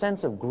there's a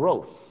sense of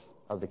growth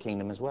of the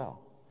kingdom as well.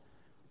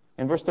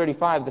 In verse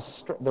 35,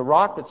 the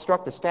rock that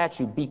struck the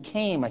statue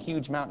became a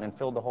huge mountain and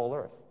filled the whole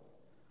earth.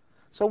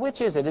 So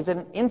which is it? Is it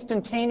an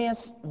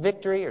instantaneous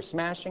victory or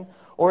smashing,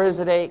 or is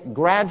it a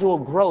gradual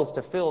growth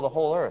to fill the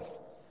whole earth?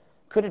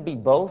 Could it be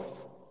both?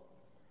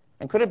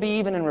 And could it be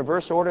even in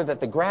reverse order,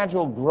 that the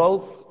gradual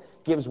growth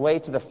gives way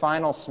to the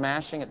final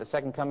smashing at the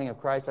second coming of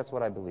Christ? That's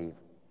what I believe.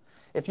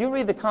 If you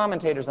read the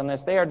commentators on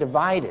this, they are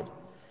divided.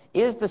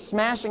 Is the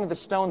smashing of the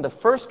stone the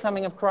first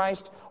coming of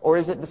Christ, or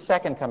is it the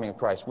second coming of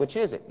Christ? Which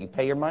is it? You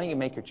pay your money, you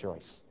make your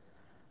choice.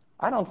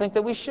 I don't think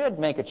that we should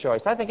make a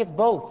choice. I think it's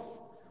both.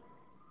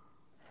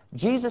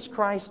 Jesus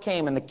Christ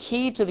came, and the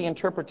key to the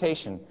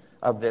interpretation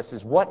of this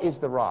is, what is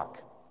the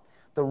rock?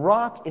 The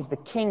rock is the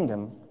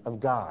kingdom of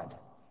God.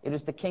 It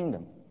is the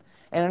kingdom.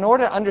 And in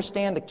order to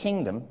understand the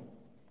kingdom,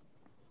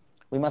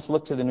 we must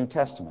look to the New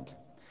Testament.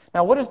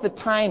 Now, what is the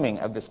timing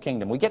of this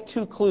kingdom? We get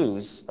two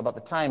clues about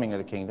the timing of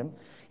the kingdom.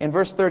 In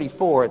verse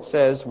 34, it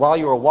says, while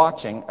you were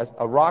watching,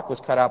 a rock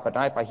was cut out at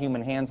night by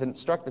human hands, and it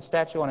struck the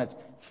statue on its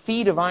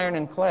feet of iron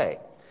and clay.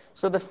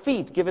 So the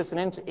feet give us an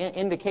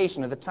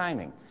indication of the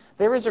timing.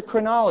 There is a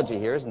chronology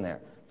here, isn't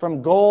there?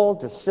 From gold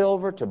to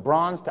silver to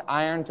bronze to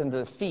iron to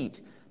the feet,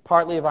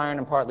 partly of iron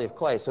and partly of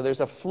clay. So there's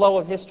a flow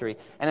of history.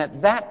 And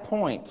at that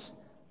point,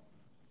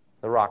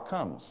 the rock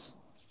comes.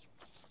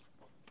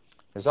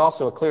 There's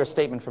also a clear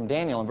statement from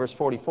Daniel in verse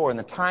 44. In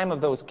the time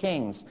of those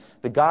kings,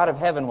 the God of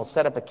heaven will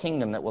set up a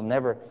kingdom that will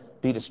never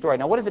be destroyed.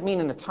 Now, what does it mean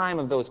in the time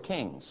of those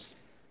kings?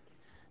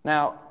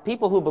 Now,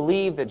 people who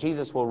believe that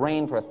Jesus will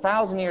reign for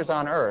 1,000 years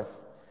on earth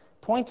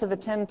point to the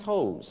 10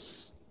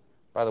 toes.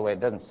 By the way, it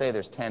doesn't say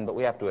there's 10, but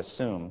we have to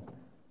assume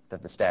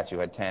that the statue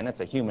had 10.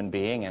 It's a human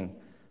being, and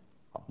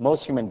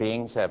most human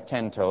beings have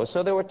 10 toes.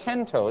 So there were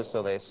 10 toes,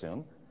 so they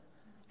assume.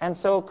 And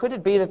so could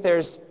it be that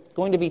there's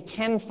going to be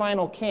 10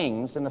 final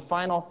kings in the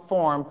final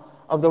form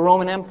of the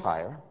Roman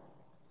Empire?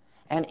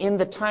 And in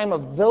the time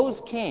of those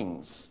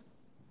kings,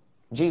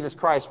 Jesus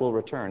Christ will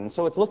return. And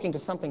so it's looking to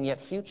something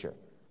yet future,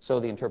 so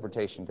the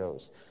interpretation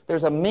goes.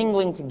 There's a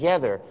mingling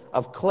together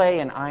of clay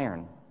and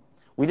iron.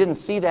 We didn't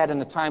see that in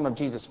the time of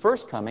Jesus'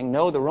 first coming.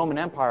 No, the Roman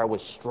Empire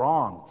was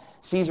strong.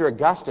 Caesar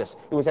Augustus,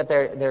 it was at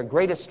their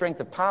greatest strength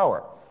of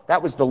power.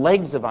 That was the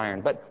legs of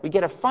iron. But we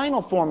get a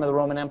final form of the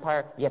Roman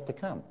Empire yet to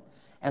come.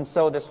 And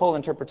so this whole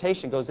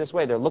interpretation goes this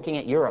way. They're looking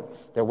at Europe.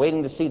 They're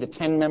waiting to see the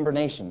 10 member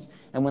nations.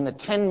 And when the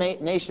 10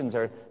 nations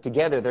are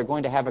together, they're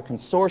going to have a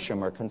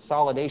consortium or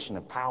consolidation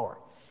of power.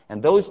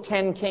 And those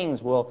 10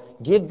 kings will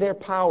give their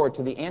power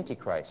to the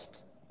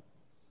Antichrist.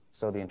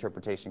 So the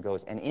interpretation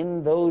goes. And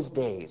in those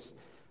days,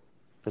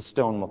 the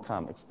stone will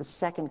come. It's the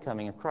second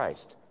coming of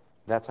Christ.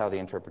 That's how the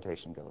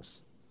interpretation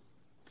goes.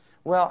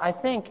 Well, I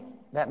think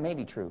that may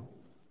be true.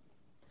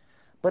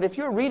 But if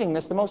you're reading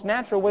this, the most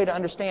natural way to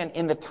understand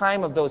in the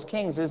time of those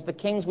kings is the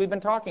kings we've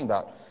been talking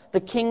about. The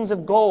kings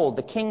of gold,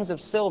 the kings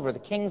of silver, the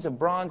kings of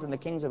bronze, and the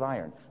kings of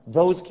iron.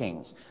 Those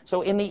kings.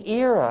 So in the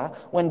era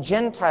when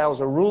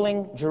Gentiles are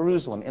ruling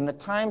Jerusalem, in the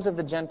times of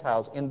the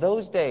Gentiles, in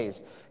those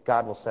days,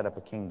 God will set up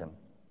a kingdom.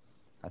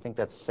 I think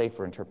that's a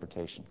safer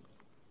interpretation.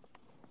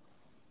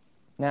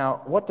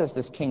 Now, what does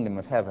this kingdom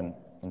of heaven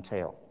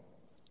entail?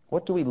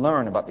 What do we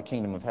learn about the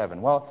kingdom of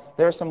heaven? Well,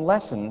 there are some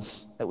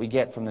lessons that we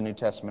get from the New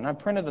Testament. I've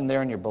printed them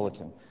there in your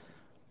bulletin.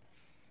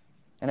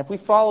 And if we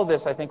follow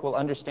this, I think we'll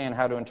understand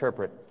how to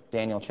interpret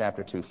Daniel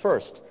chapter 2.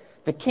 First,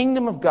 the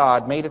kingdom of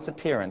God made its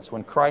appearance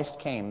when Christ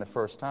came the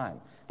first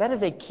time. That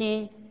is a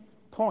key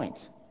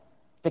point.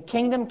 The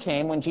kingdom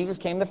came when Jesus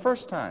came the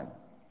first time.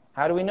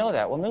 How do we know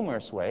that? Well,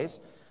 numerous ways.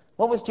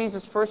 What was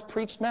Jesus' first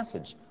preached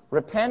message?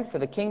 Repent, for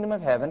the kingdom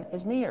of heaven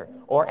is near,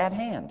 or at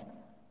hand.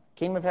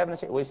 Kingdom of heaven is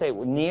here. We say,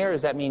 near,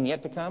 does that mean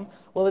yet to come?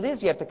 Well, it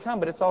is yet to come,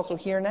 but it's also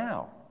here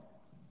now.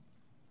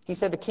 He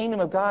said the kingdom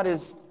of God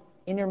is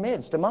in your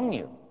midst, among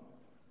you.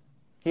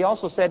 He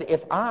also said,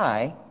 if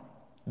I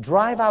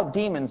drive out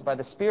demons by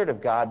the Spirit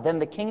of God, then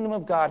the kingdom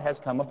of God has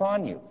come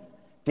upon you.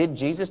 Did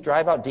Jesus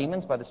drive out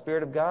demons by the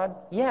Spirit of God?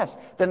 Yes.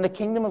 Then the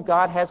kingdom of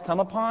God has come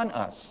upon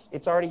us.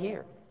 It's already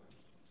here.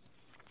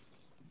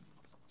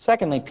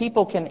 Secondly,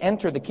 people can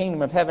enter the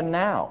kingdom of heaven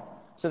now.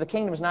 So the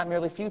kingdom is not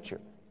merely future.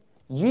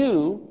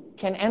 You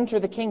can enter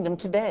the kingdom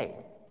today,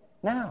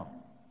 now.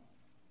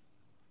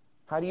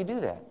 How do you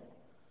do that?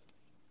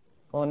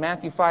 Well, in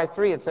Matthew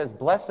 5:3 it says,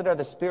 blessed are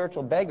the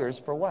spiritual beggars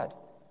for what?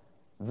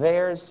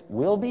 Theirs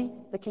will be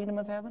the kingdom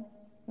of heaven?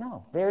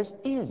 No, theirs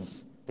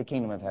is the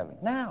kingdom of heaven,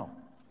 now.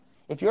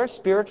 If you're a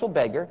spiritual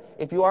beggar,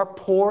 if you are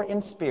poor in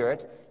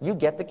spirit, you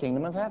get the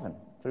kingdom of heaven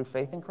through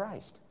faith in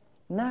Christ.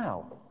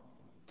 Now,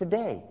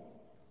 today.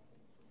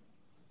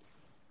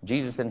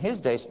 Jesus in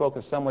his day spoke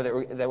of some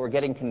that were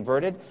getting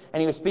converted,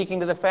 and he was speaking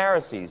to the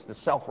Pharisees, the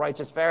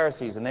self-righteous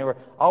Pharisees, and they were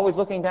always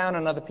looking down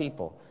on other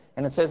people.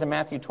 And it says in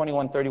Matthew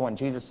 21:31,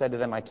 Jesus said to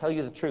them, I tell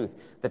you the truth,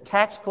 the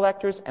tax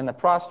collectors and the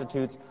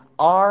prostitutes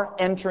are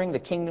entering the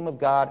kingdom of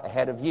God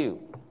ahead of you.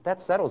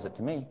 That settles it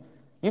to me.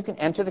 You can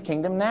enter the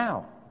kingdom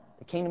now.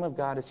 The kingdom of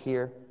God is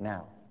here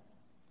now,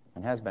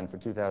 and has been for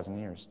 2,000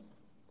 years.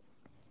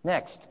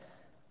 Next,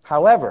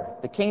 however,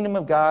 the kingdom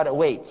of God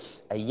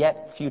awaits a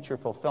yet future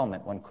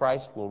fulfillment when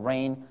Christ will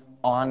reign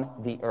on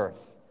the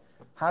earth.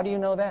 How do you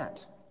know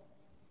that?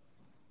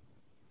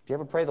 Do you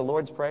ever pray the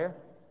Lord's Prayer?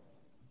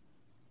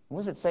 What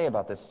does it say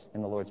about this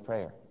in the Lord's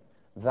Prayer?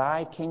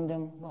 Thy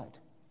kingdom, what?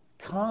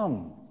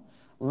 Come.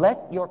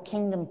 Let your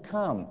kingdom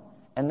come.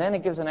 And then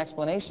it gives an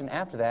explanation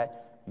after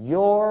that.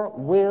 Your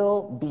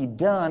will be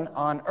done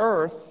on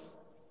earth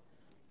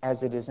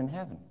as it is in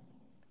heaven.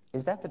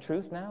 Is that the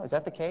truth now? Is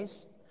that the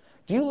case?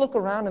 Do you look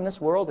around in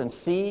this world and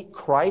see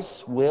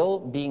Christ's will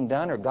being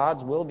done, or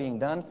God's will being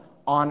done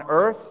on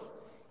earth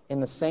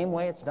in the same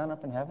way it's done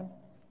up in heaven?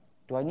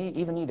 Do I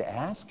even need to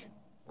ask?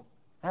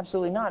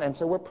 Absolutely not. And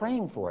so we're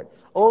praying for it.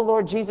 Oh,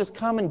 Lord Jesus,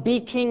 come and be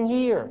king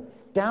here,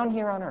 down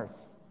here on earth,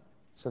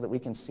 so that we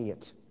can see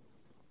it.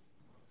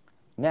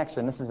 Next,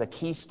 and this is a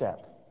key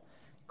step,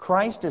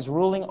 Christ is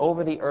ruling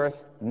over the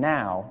earth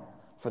now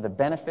for the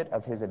benefit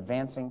of his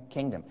advancing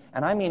kingdom.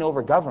 And I mean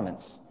over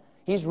governments.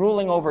 He's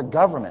ruling over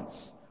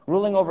governments.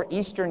 Ruling over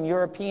Eastern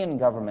European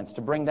governments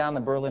to bring down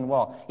the Berlin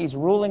Wall. He's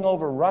ruling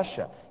over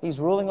Russia. He's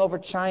ruling over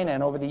China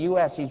and over the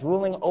U.S. He's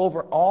ruling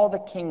over all the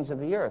kings of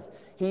the earth.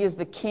 He is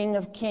the King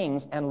of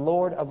kings and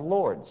Lord of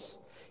lords.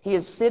 He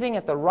is sitting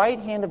at the right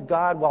hand of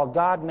God while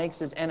God makes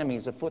his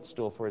enemies a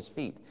footstool for his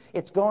feet.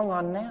 It's going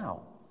on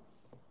now.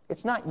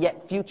 It's not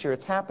yet future.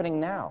 It's happening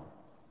now.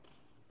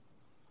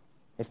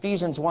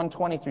 Ephesians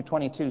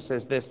 1:20-22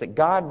 says this, that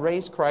God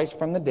raised Christ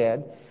from the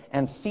dead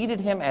and seated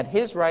him at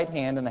his right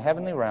hand in the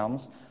heavenly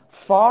realms,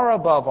 far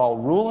above all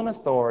rule and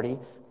authority,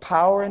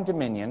 power and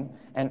dominion,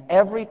 and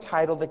every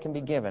title that can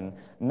be given,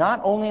 not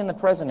only in the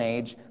present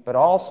age, but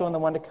also in the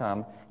one to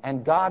come.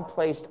 And God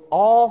placed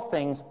all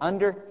things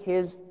under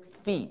his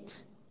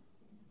feet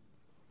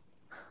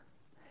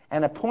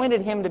and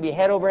appointed him to be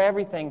head over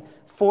everything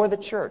for the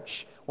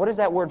church, What does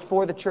that word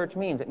 "for the church"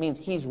 mean? It means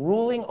he's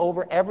ruling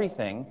over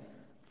everything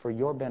for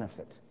your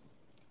benefit.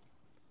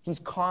 He's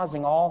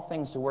causing all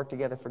things to work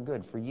together for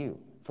good, for you,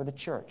 for the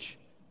church.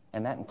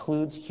 And that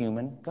includes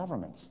human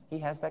governments. He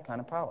has that kind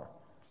of power.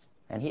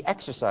 And he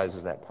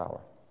exercises that power.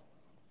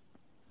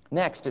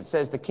 Next, it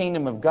says the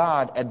kingdom of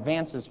God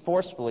advances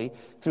forcefully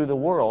through the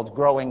world,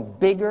 growing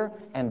bigger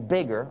and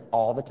bigger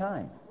all the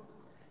time.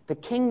 The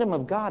kingdom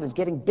of God is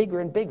getting bigger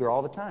and bigger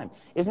all the time.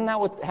 Isn't that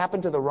what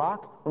happened to the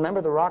rock?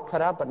 Remember the rock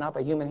cut out but not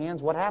by human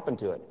hands? What happened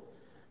to it?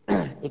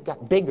 It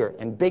got bigger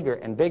and bigger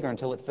and bigger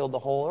until it filled the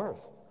whole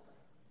earth.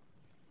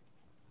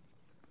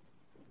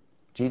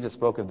 Jesus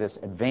spoke of this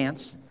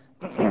advance.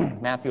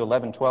 Matthew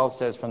 11:12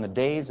 says, "From the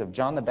days of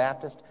John the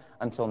Baptist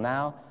until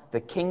now, the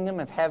kingdom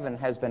of heaven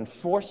has been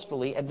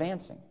forcefully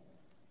advancing,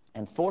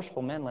 and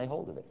forceful men lay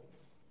hold of it."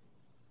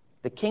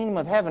 The kingdom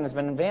of heaven has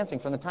been advancing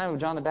from the time of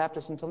John the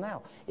Baptist until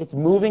now. It's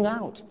moving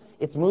out.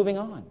 It's moving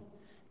on.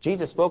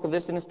 Jesus spoke of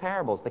this in his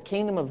parables. The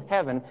kingdom of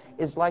heaven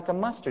is like a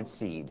mustard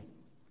seed,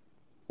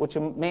 which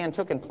a man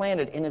took and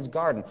planted in his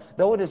garden.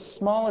 Though it is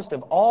smallest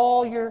of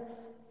all your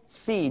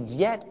seeds,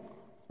 yet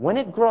when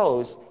it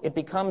grows, it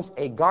becomes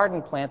a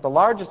garden plant, the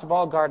largest of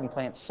all garden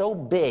plants, so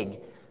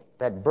big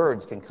that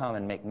birds can come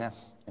and make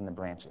nests in the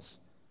branches.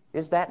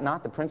 Is that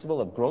not the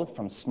principle of growth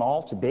from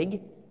small to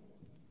big?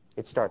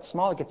 It starts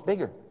small, it gets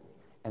bigger.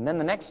 And then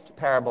the next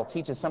parable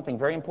teaches something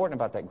very important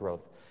about that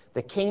growth.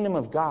 The kingdom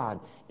of God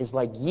is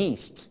like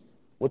yeast,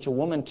 which a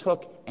woman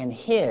took and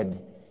hid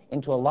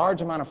into a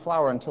large amount of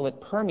flour until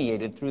it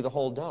permeated through the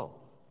whole dough.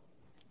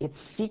 It's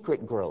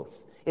secret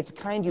growth. It's a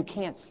kind you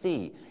can't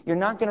see. You're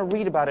not going to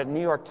read about it in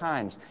New York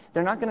Times.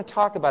 They're not going to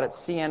talk about it at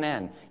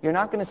CNN. You're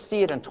not going to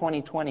see it on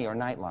 2020 or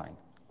Nightline.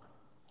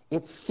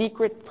 It's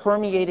secret,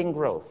 permeating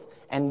growth.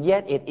 And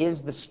yet it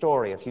is the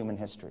story of human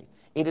history.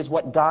 It is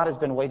what God has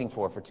been waiting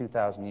for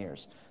 2,000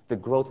 years. The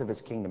growth of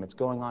his kingdom. It's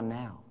going on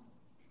now.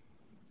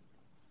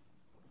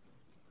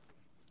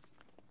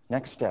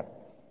 Next step.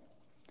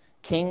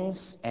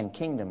 Kings and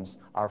kingdoms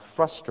are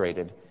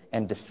frustrated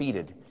and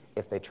defeated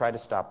if they try to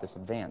stop this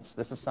advance.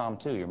 This is Psalm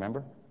 2, you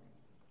remember?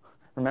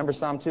 Remember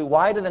Psalm 2?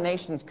 Why do the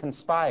nations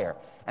conspire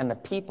and the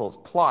peoples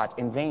plot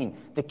in vain?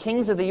 The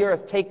kings of the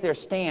earth take their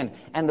stand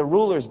and the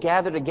rulers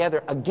gather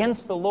together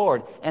against the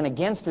Lord and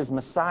against his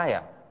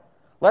Messiah.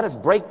 Let us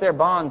break their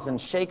bonds and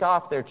shake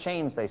off their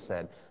chains, they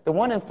said. The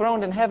one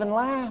enthroned in heaven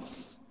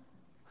laughs.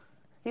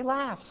 He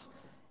laughs.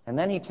 And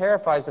then he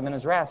terrifies them in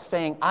his wrath,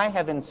 saying, I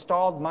have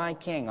installed my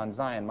king on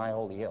Zion, my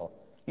holy hill.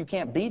 You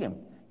can't beat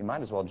him. You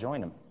might as well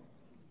join him.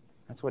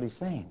 That's what he's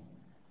saying.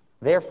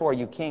 Therefore,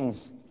 you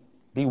kings,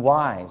 be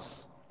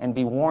wise and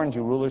be warned,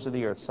 you rulers of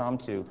the earth. Psalm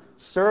 2.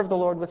 Serve the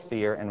Lord with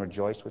fear and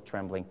rejoice with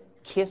trembling.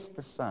 Kiss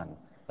the Son,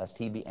 lest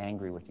he be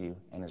angry with you,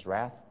 and his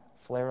wrath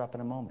flare up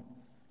in a moment,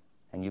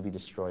 and you be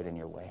destroyed in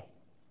your way.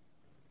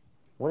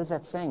 What is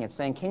that saying? It's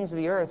saying, kings of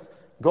the earth,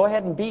 go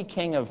ahead and be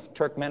king of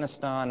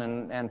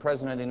Turkmenistan and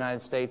president of the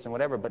United States and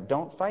whatever, but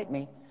don't fight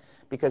me,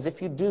 because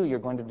if you do, you're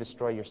going to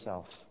destroy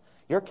yourself.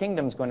 Your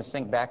kingdom's going to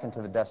sink back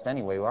into the dust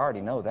anyway. We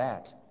already know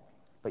that.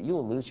 But you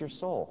will lose your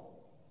soul.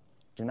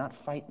 Do not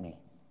fight me.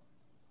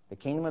 The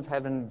kingdom of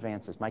heaven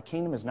advances. My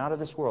kingdom is not of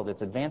this world.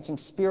 It's advancing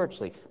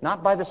spiritually,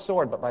 not by the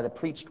sword, but by the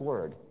preached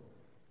word.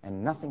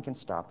 And nothing can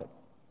stop it.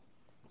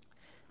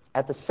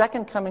 At the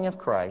second coming of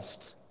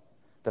Christ,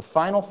 the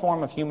final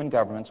form of human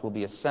governments will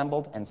be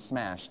assembled and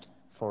smashed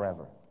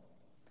forever.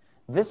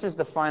 This is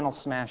the final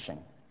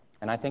smashing.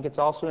 And I think it's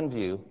also in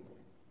view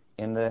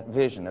in the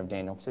vision of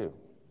Daniel 2.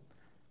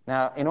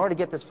 Now, in order to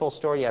get this full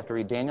story, you have to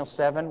read Daniel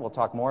 7. We'll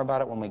talk more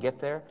about it when we get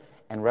there.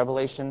 And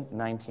Revelation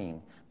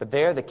 19. But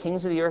there, the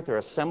kings of the earth are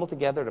assembled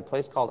together at a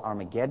place called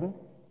Armageddon.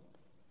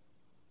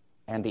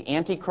 And the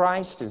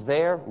Antichrist is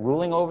there,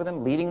 ruling over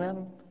them, leading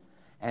them.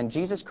 And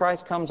Jesus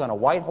Christ comes on a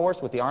white horse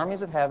with the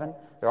armies of heaven.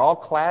 They're all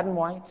clad in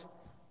white.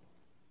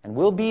 And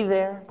we'll be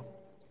there.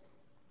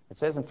 It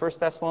says in 1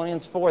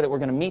 Thessalonians 4 that we're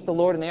going to meet the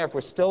Lord in the air. If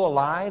we're still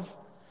alive,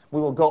 we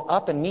will go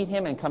up and meet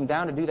him and come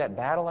down to do that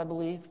battle, I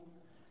believe.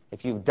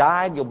 If you've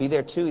died, you'll be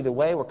there too. Either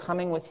way, we're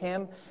coming with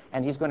him,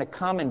 and he's going to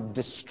come and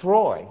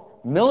destroy,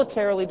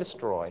 militarily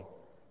destroy,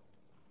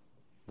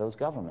 those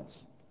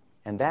governments.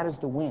 And that is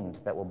the wind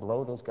that will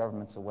blow those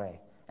governments away.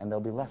 And they'll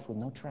be left with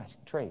no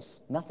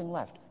trace, nothing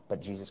left but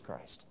Jesus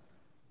Christ,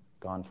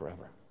 gone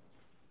forever.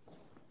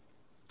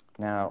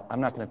 Now,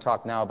 I'm not going to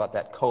talk now about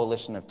that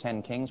coalition of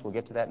 10 kings. We'll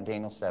get to that in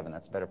Daniel 7.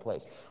 That's a better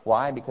place.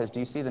 Why? Because do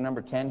you see the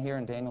number 10 here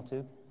in Daniel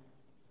 2?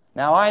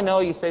 Now, I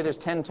know you say there's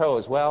 10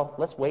 toes. Well,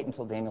 let's wait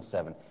until Daniel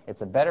 7.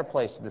 It's a better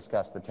place to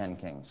discuss the 10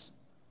 kings.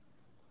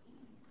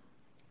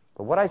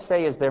 But what I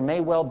say is there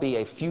may well be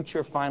a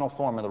future final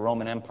form of the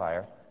Roman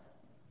Empire,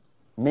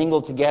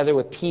 mingled together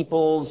with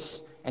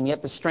peoples, and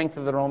yet the strength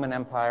of the Roman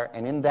Empire.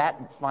 And in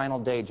that final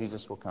day,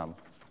 Jesus will come.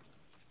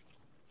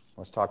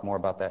 Let's talk more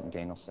about that in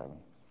Daniel 7.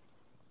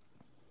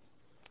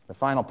 The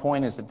final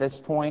point is, at this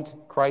point,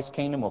 Christ's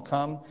kingdom will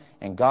come,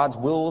 and God's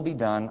will be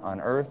done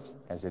on earth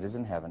as it is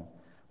in heaven.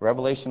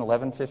 Revelation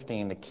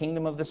 11:15, the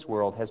kingdom of this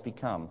world has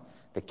become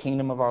the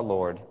kingdom of our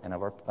Lord and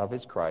of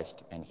his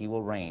Christ, and he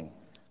will reign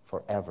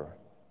forever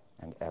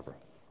and ever.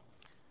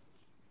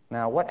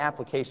 Now, what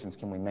applications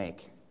can we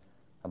make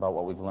about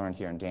what we've learned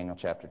here in Daniel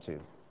chapter 2?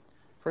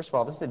 First of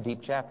all, this is a deep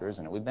chapter,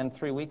 isn't it? We've been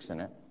 3 weeks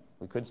in it.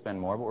 We could spend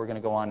more, but we're going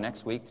to go on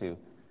next week to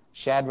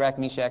Shadrach,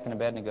 Meshach, and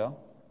Abednego,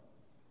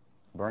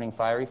 burning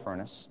fiery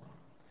furnace.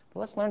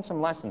 But let's learn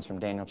some lessons from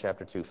Daniel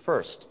chapter 2.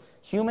 First,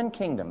 human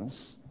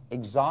kingdoms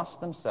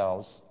exhaust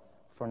themselves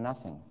for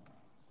nothing.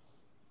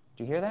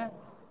 Do you hear that?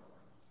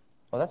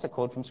 Well, that's a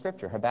quote from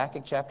Scripture.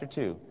 Habakkuk chapter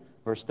 2,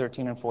 verse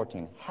 13 and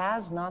 14.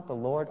 Has not the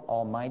Lord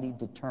Almighty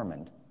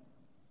determined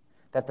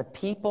that the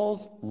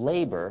people's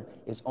labor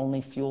is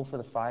only fuel for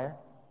the fire,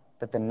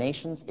 that the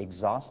nations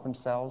exhaust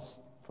themselves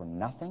for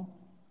nothing?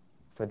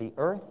 For the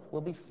earth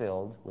will be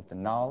filled with the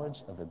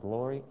knowledge of the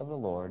glory of the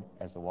Lord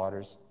as the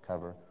waters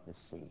cover the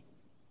sea.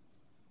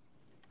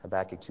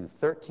 Habakkuk 2,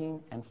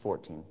 13 and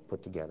 14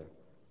 put together.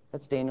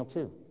 That's Daniel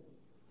 2.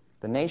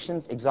 The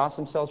nations exhaust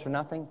themselves for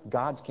nothing.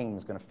 God's kingdom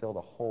is going to fill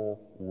the whole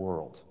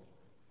world,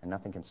 and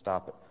nothing can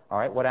stop it. All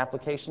right, what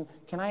application?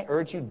 Can I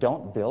urge you,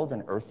 don't build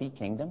an earthy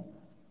kingdom?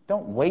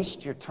 Don't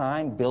waste your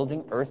time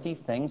building earthy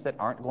things that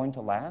aren't going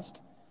to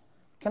last.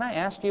 Can I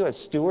ask you, as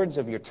stewards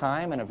of your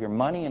time and of your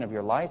money and of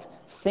your life,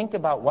 think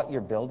about what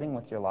you're building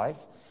with your life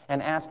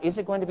and ask, is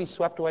it going to be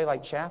swept away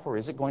like chaff, or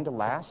is it going to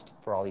last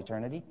for all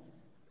eternity?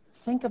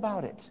 Think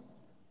about it.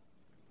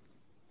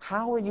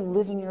 How are you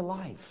living your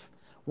life?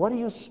 What are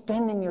you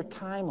spending your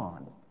time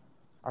on?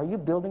 Are you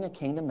building a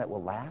kingdom that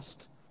will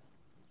last,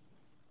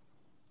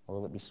 or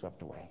will it be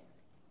swept away?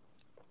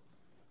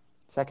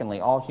 Secondly,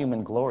 all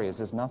human glory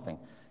is as nothing.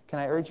 Can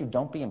I urge you,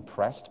 don't be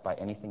impressed by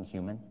anything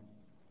human.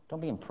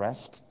 Don't be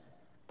impressed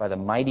by the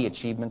mighty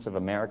achievements of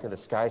America, the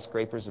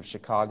skyscrapers of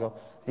Chicago,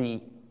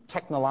 the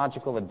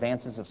technological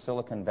advances of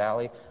Silicon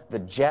Valley, the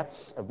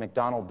jets of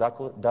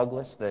McDonnell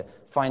Douglas, the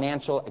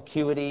financial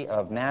acuity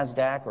of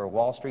NASDAQ or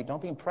Wall Street.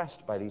 Don't be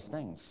impressed by these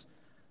things.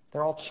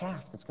 They're all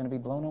chaff that's going to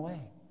be blown away.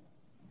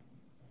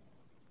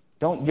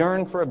 Don't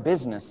yearn for a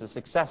business as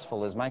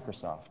successful as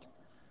Microsoft.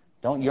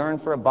 Don't yearn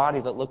for a body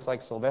that looks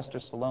like Sylvester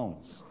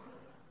Stallone's.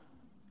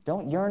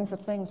 Don't yearn for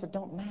things that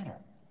don't matter.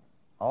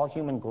 All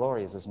human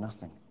glory is as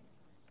nothing.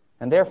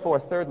 And therefore,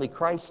 thirdly,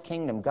 Christ's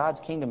kingdom, God's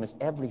kingdom, is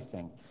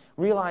everything.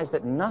 Realize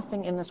that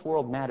nothing in this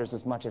world matters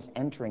as much as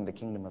entering the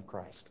kingdom of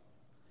Christ.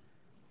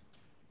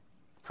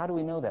 How do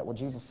we know that? Well,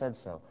 Jesus said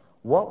so.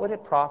 What would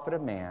it profit a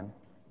man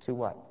to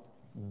what?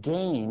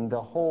 Gain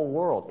the whole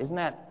world. Isn't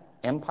that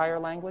empire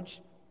language?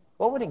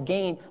 What would it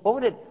gain? What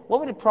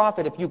would it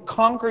profit if you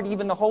conquered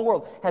even the whole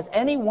world? Has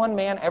any one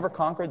man ever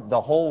conquered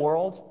the whole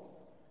world?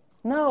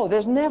 No,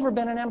 there's never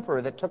been an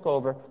emperor that took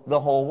over the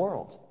whole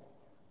world.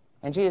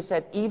 And Jesus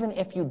said, even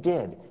if you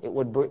did, it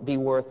would be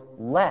worth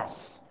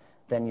less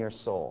than your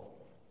soul.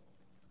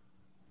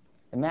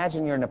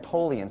 Imagine you're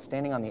Napoleon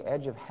standing on the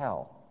edge of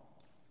hell.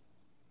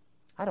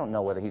 I don't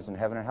know whether he's in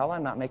heaven or hell.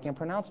 I'm not making a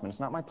pronouncement. It's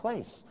not my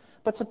place.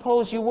 But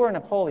suppose you were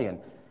Napoleon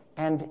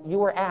and you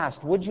were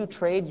asked, would you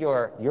trade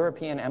your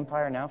European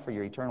empire now for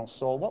your eternal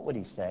soul? What would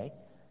he say?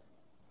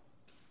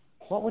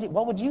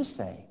 What would you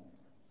say?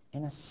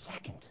 In a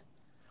second.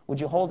 Would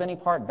you hold any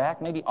part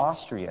back? Maybe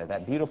Austria,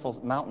 that beautiful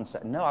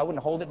mountain. No, I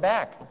wouldn't hold it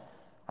back.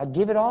 I'd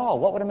give it all.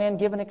 What would a man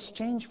give in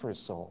exchange for his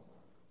soul?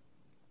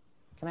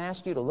 Can I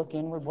ask you to look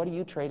inward? What are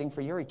you trading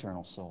for your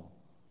eternal soul?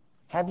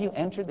 Have you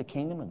entered the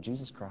kingdom of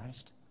Jesus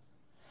Christ?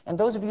 And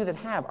those of you that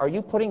have, are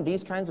you putting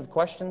these kinds of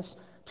questions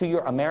to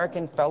your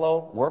American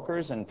fellow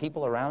workers and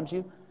people around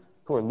you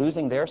who are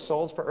losing their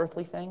souls for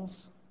earthly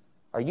things?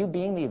 Are you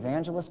being the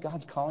evangelist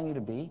God's calling you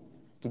to be?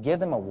 To give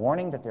them a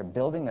warning that they're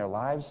building their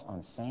lives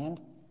on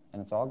sand?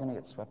 And it's all going to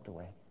get swept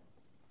away.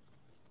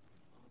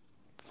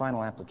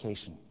 Final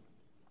application.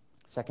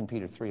 2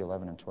 Peter 3,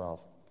 11 and 12.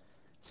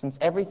 Since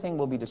everything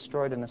will be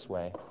destroyed in this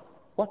way,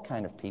 what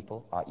kind of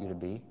people ought you to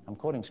be? I'm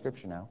quoting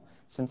Scripture now.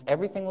 Since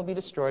everything will be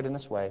destroyed in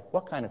this way,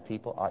 what kind of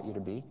people ought you to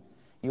be?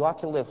 You ought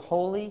to live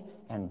holy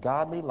and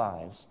godly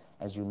lives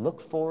as you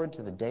look forward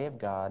to the day of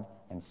God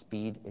and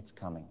speed its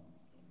coming.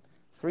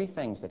 3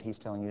 things that he's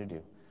telling you to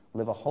do.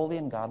 Live a holy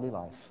and godly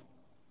life.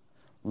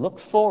 Look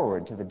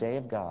forward to the day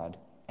of God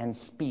and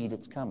speed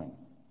its coming.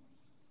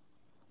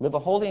 Live a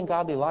holy and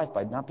godly life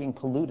by not being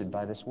polluted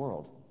by this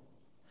world.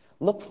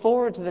 Look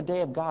forward to the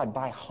day of God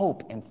by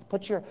hope, and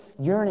put your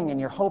yearning and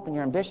your hope and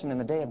your ambition in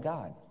the day of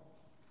God.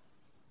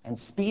 And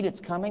speed its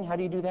coming. How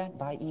do you do that?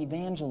 By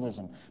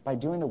evangelism, by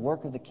doing the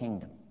work of the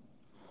kingdom.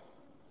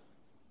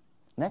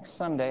 Next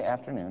Sunday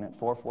afternoon at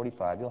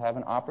 4:45, you'll have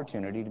an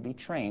opportunity to be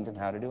trained in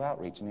how to do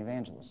outreach and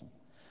evangelism.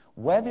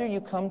 Whether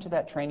you come to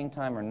that training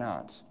time or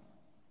not,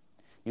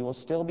 you will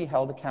still be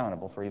held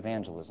accountable for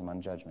evangelism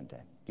on Judgment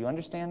Day. Do you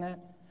understand that?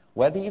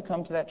 Whether you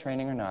come to that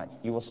training or not,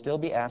 you will still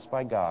be asked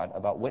by God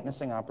about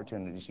witnessing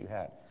opportunities you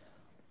had.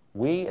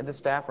 We at the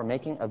staff are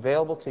making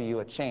available to you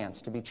a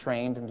chance to be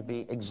trained and to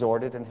be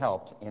exhorted and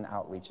helped in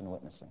outreach and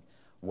witnessing.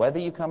 Whether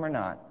you come or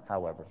not,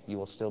 however, you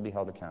will still be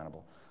held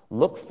accountable.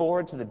 Look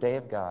forward to the day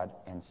of God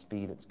and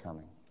speed its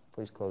coming.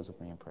 Please close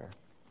with me in prayer.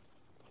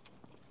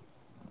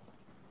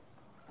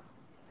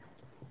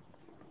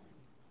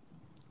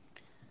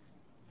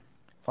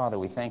 Father,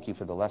 we thank you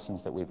for the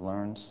lessons that we've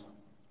learned.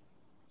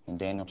 in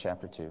Daniel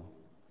chapter 2.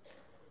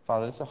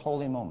 Father, this is a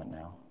holy moment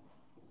now.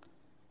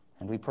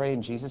 And we pray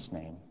in Jesus'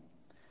 name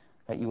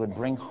that you would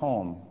bring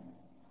home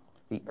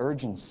the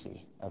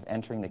urgency of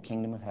entering the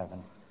kingdom of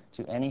heaven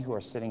to any who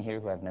are sitting here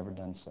who have never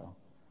done so.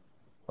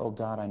 Oh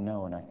God, I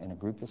know in a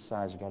group this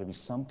size, there got to be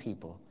some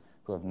people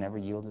who have never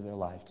yielded their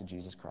life to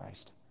Jesus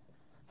Christ.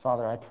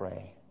 Father, I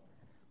pray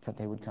that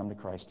they would come to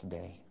Christ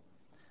today.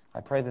 I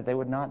pray that they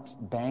would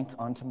not bank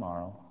on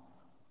tomorrow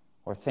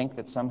or think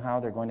that somehow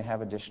they're going to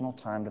have additional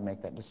time to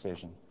make that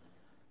decision,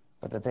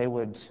 but that they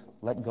would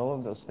let go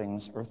of those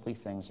things, earthly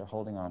things they're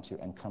holding on to,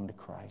 and come to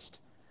Christ.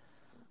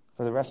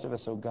 For the rest of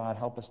us, oh God,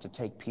 help us to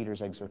take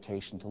Peter's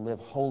exhortation to live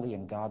holy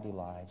and godly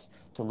lives,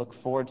 to look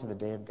forward to the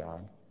day of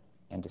God,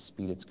 and to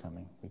speed its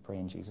coming. We pray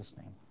in Jesus'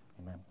 name.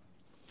 Amen.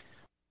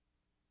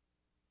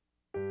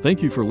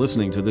 Thank you for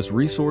listening to this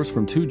resource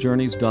from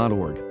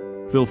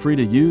twojourneys.org. Feel free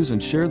to use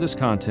and share this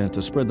content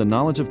to spread the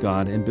knowledge of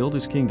God and build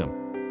His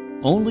kingdom.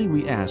 Only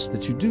we ask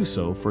that you do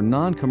so for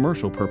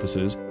non-commercial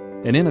purposes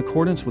and in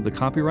accordance with the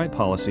copyright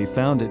policy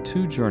found at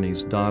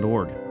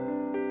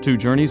twojourneys.org. Two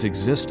Journeys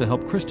exists to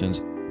help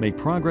Christians make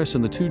progress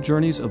in the two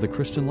journeys of the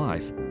Christian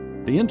life,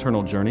 the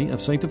internal journey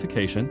of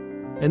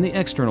sanctification and the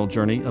external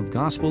journey of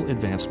gospel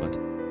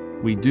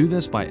advancement. We do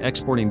this by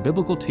exporting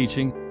biblical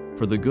teaching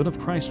for the good of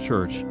Christ's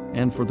church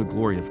and for the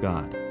glory of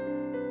God.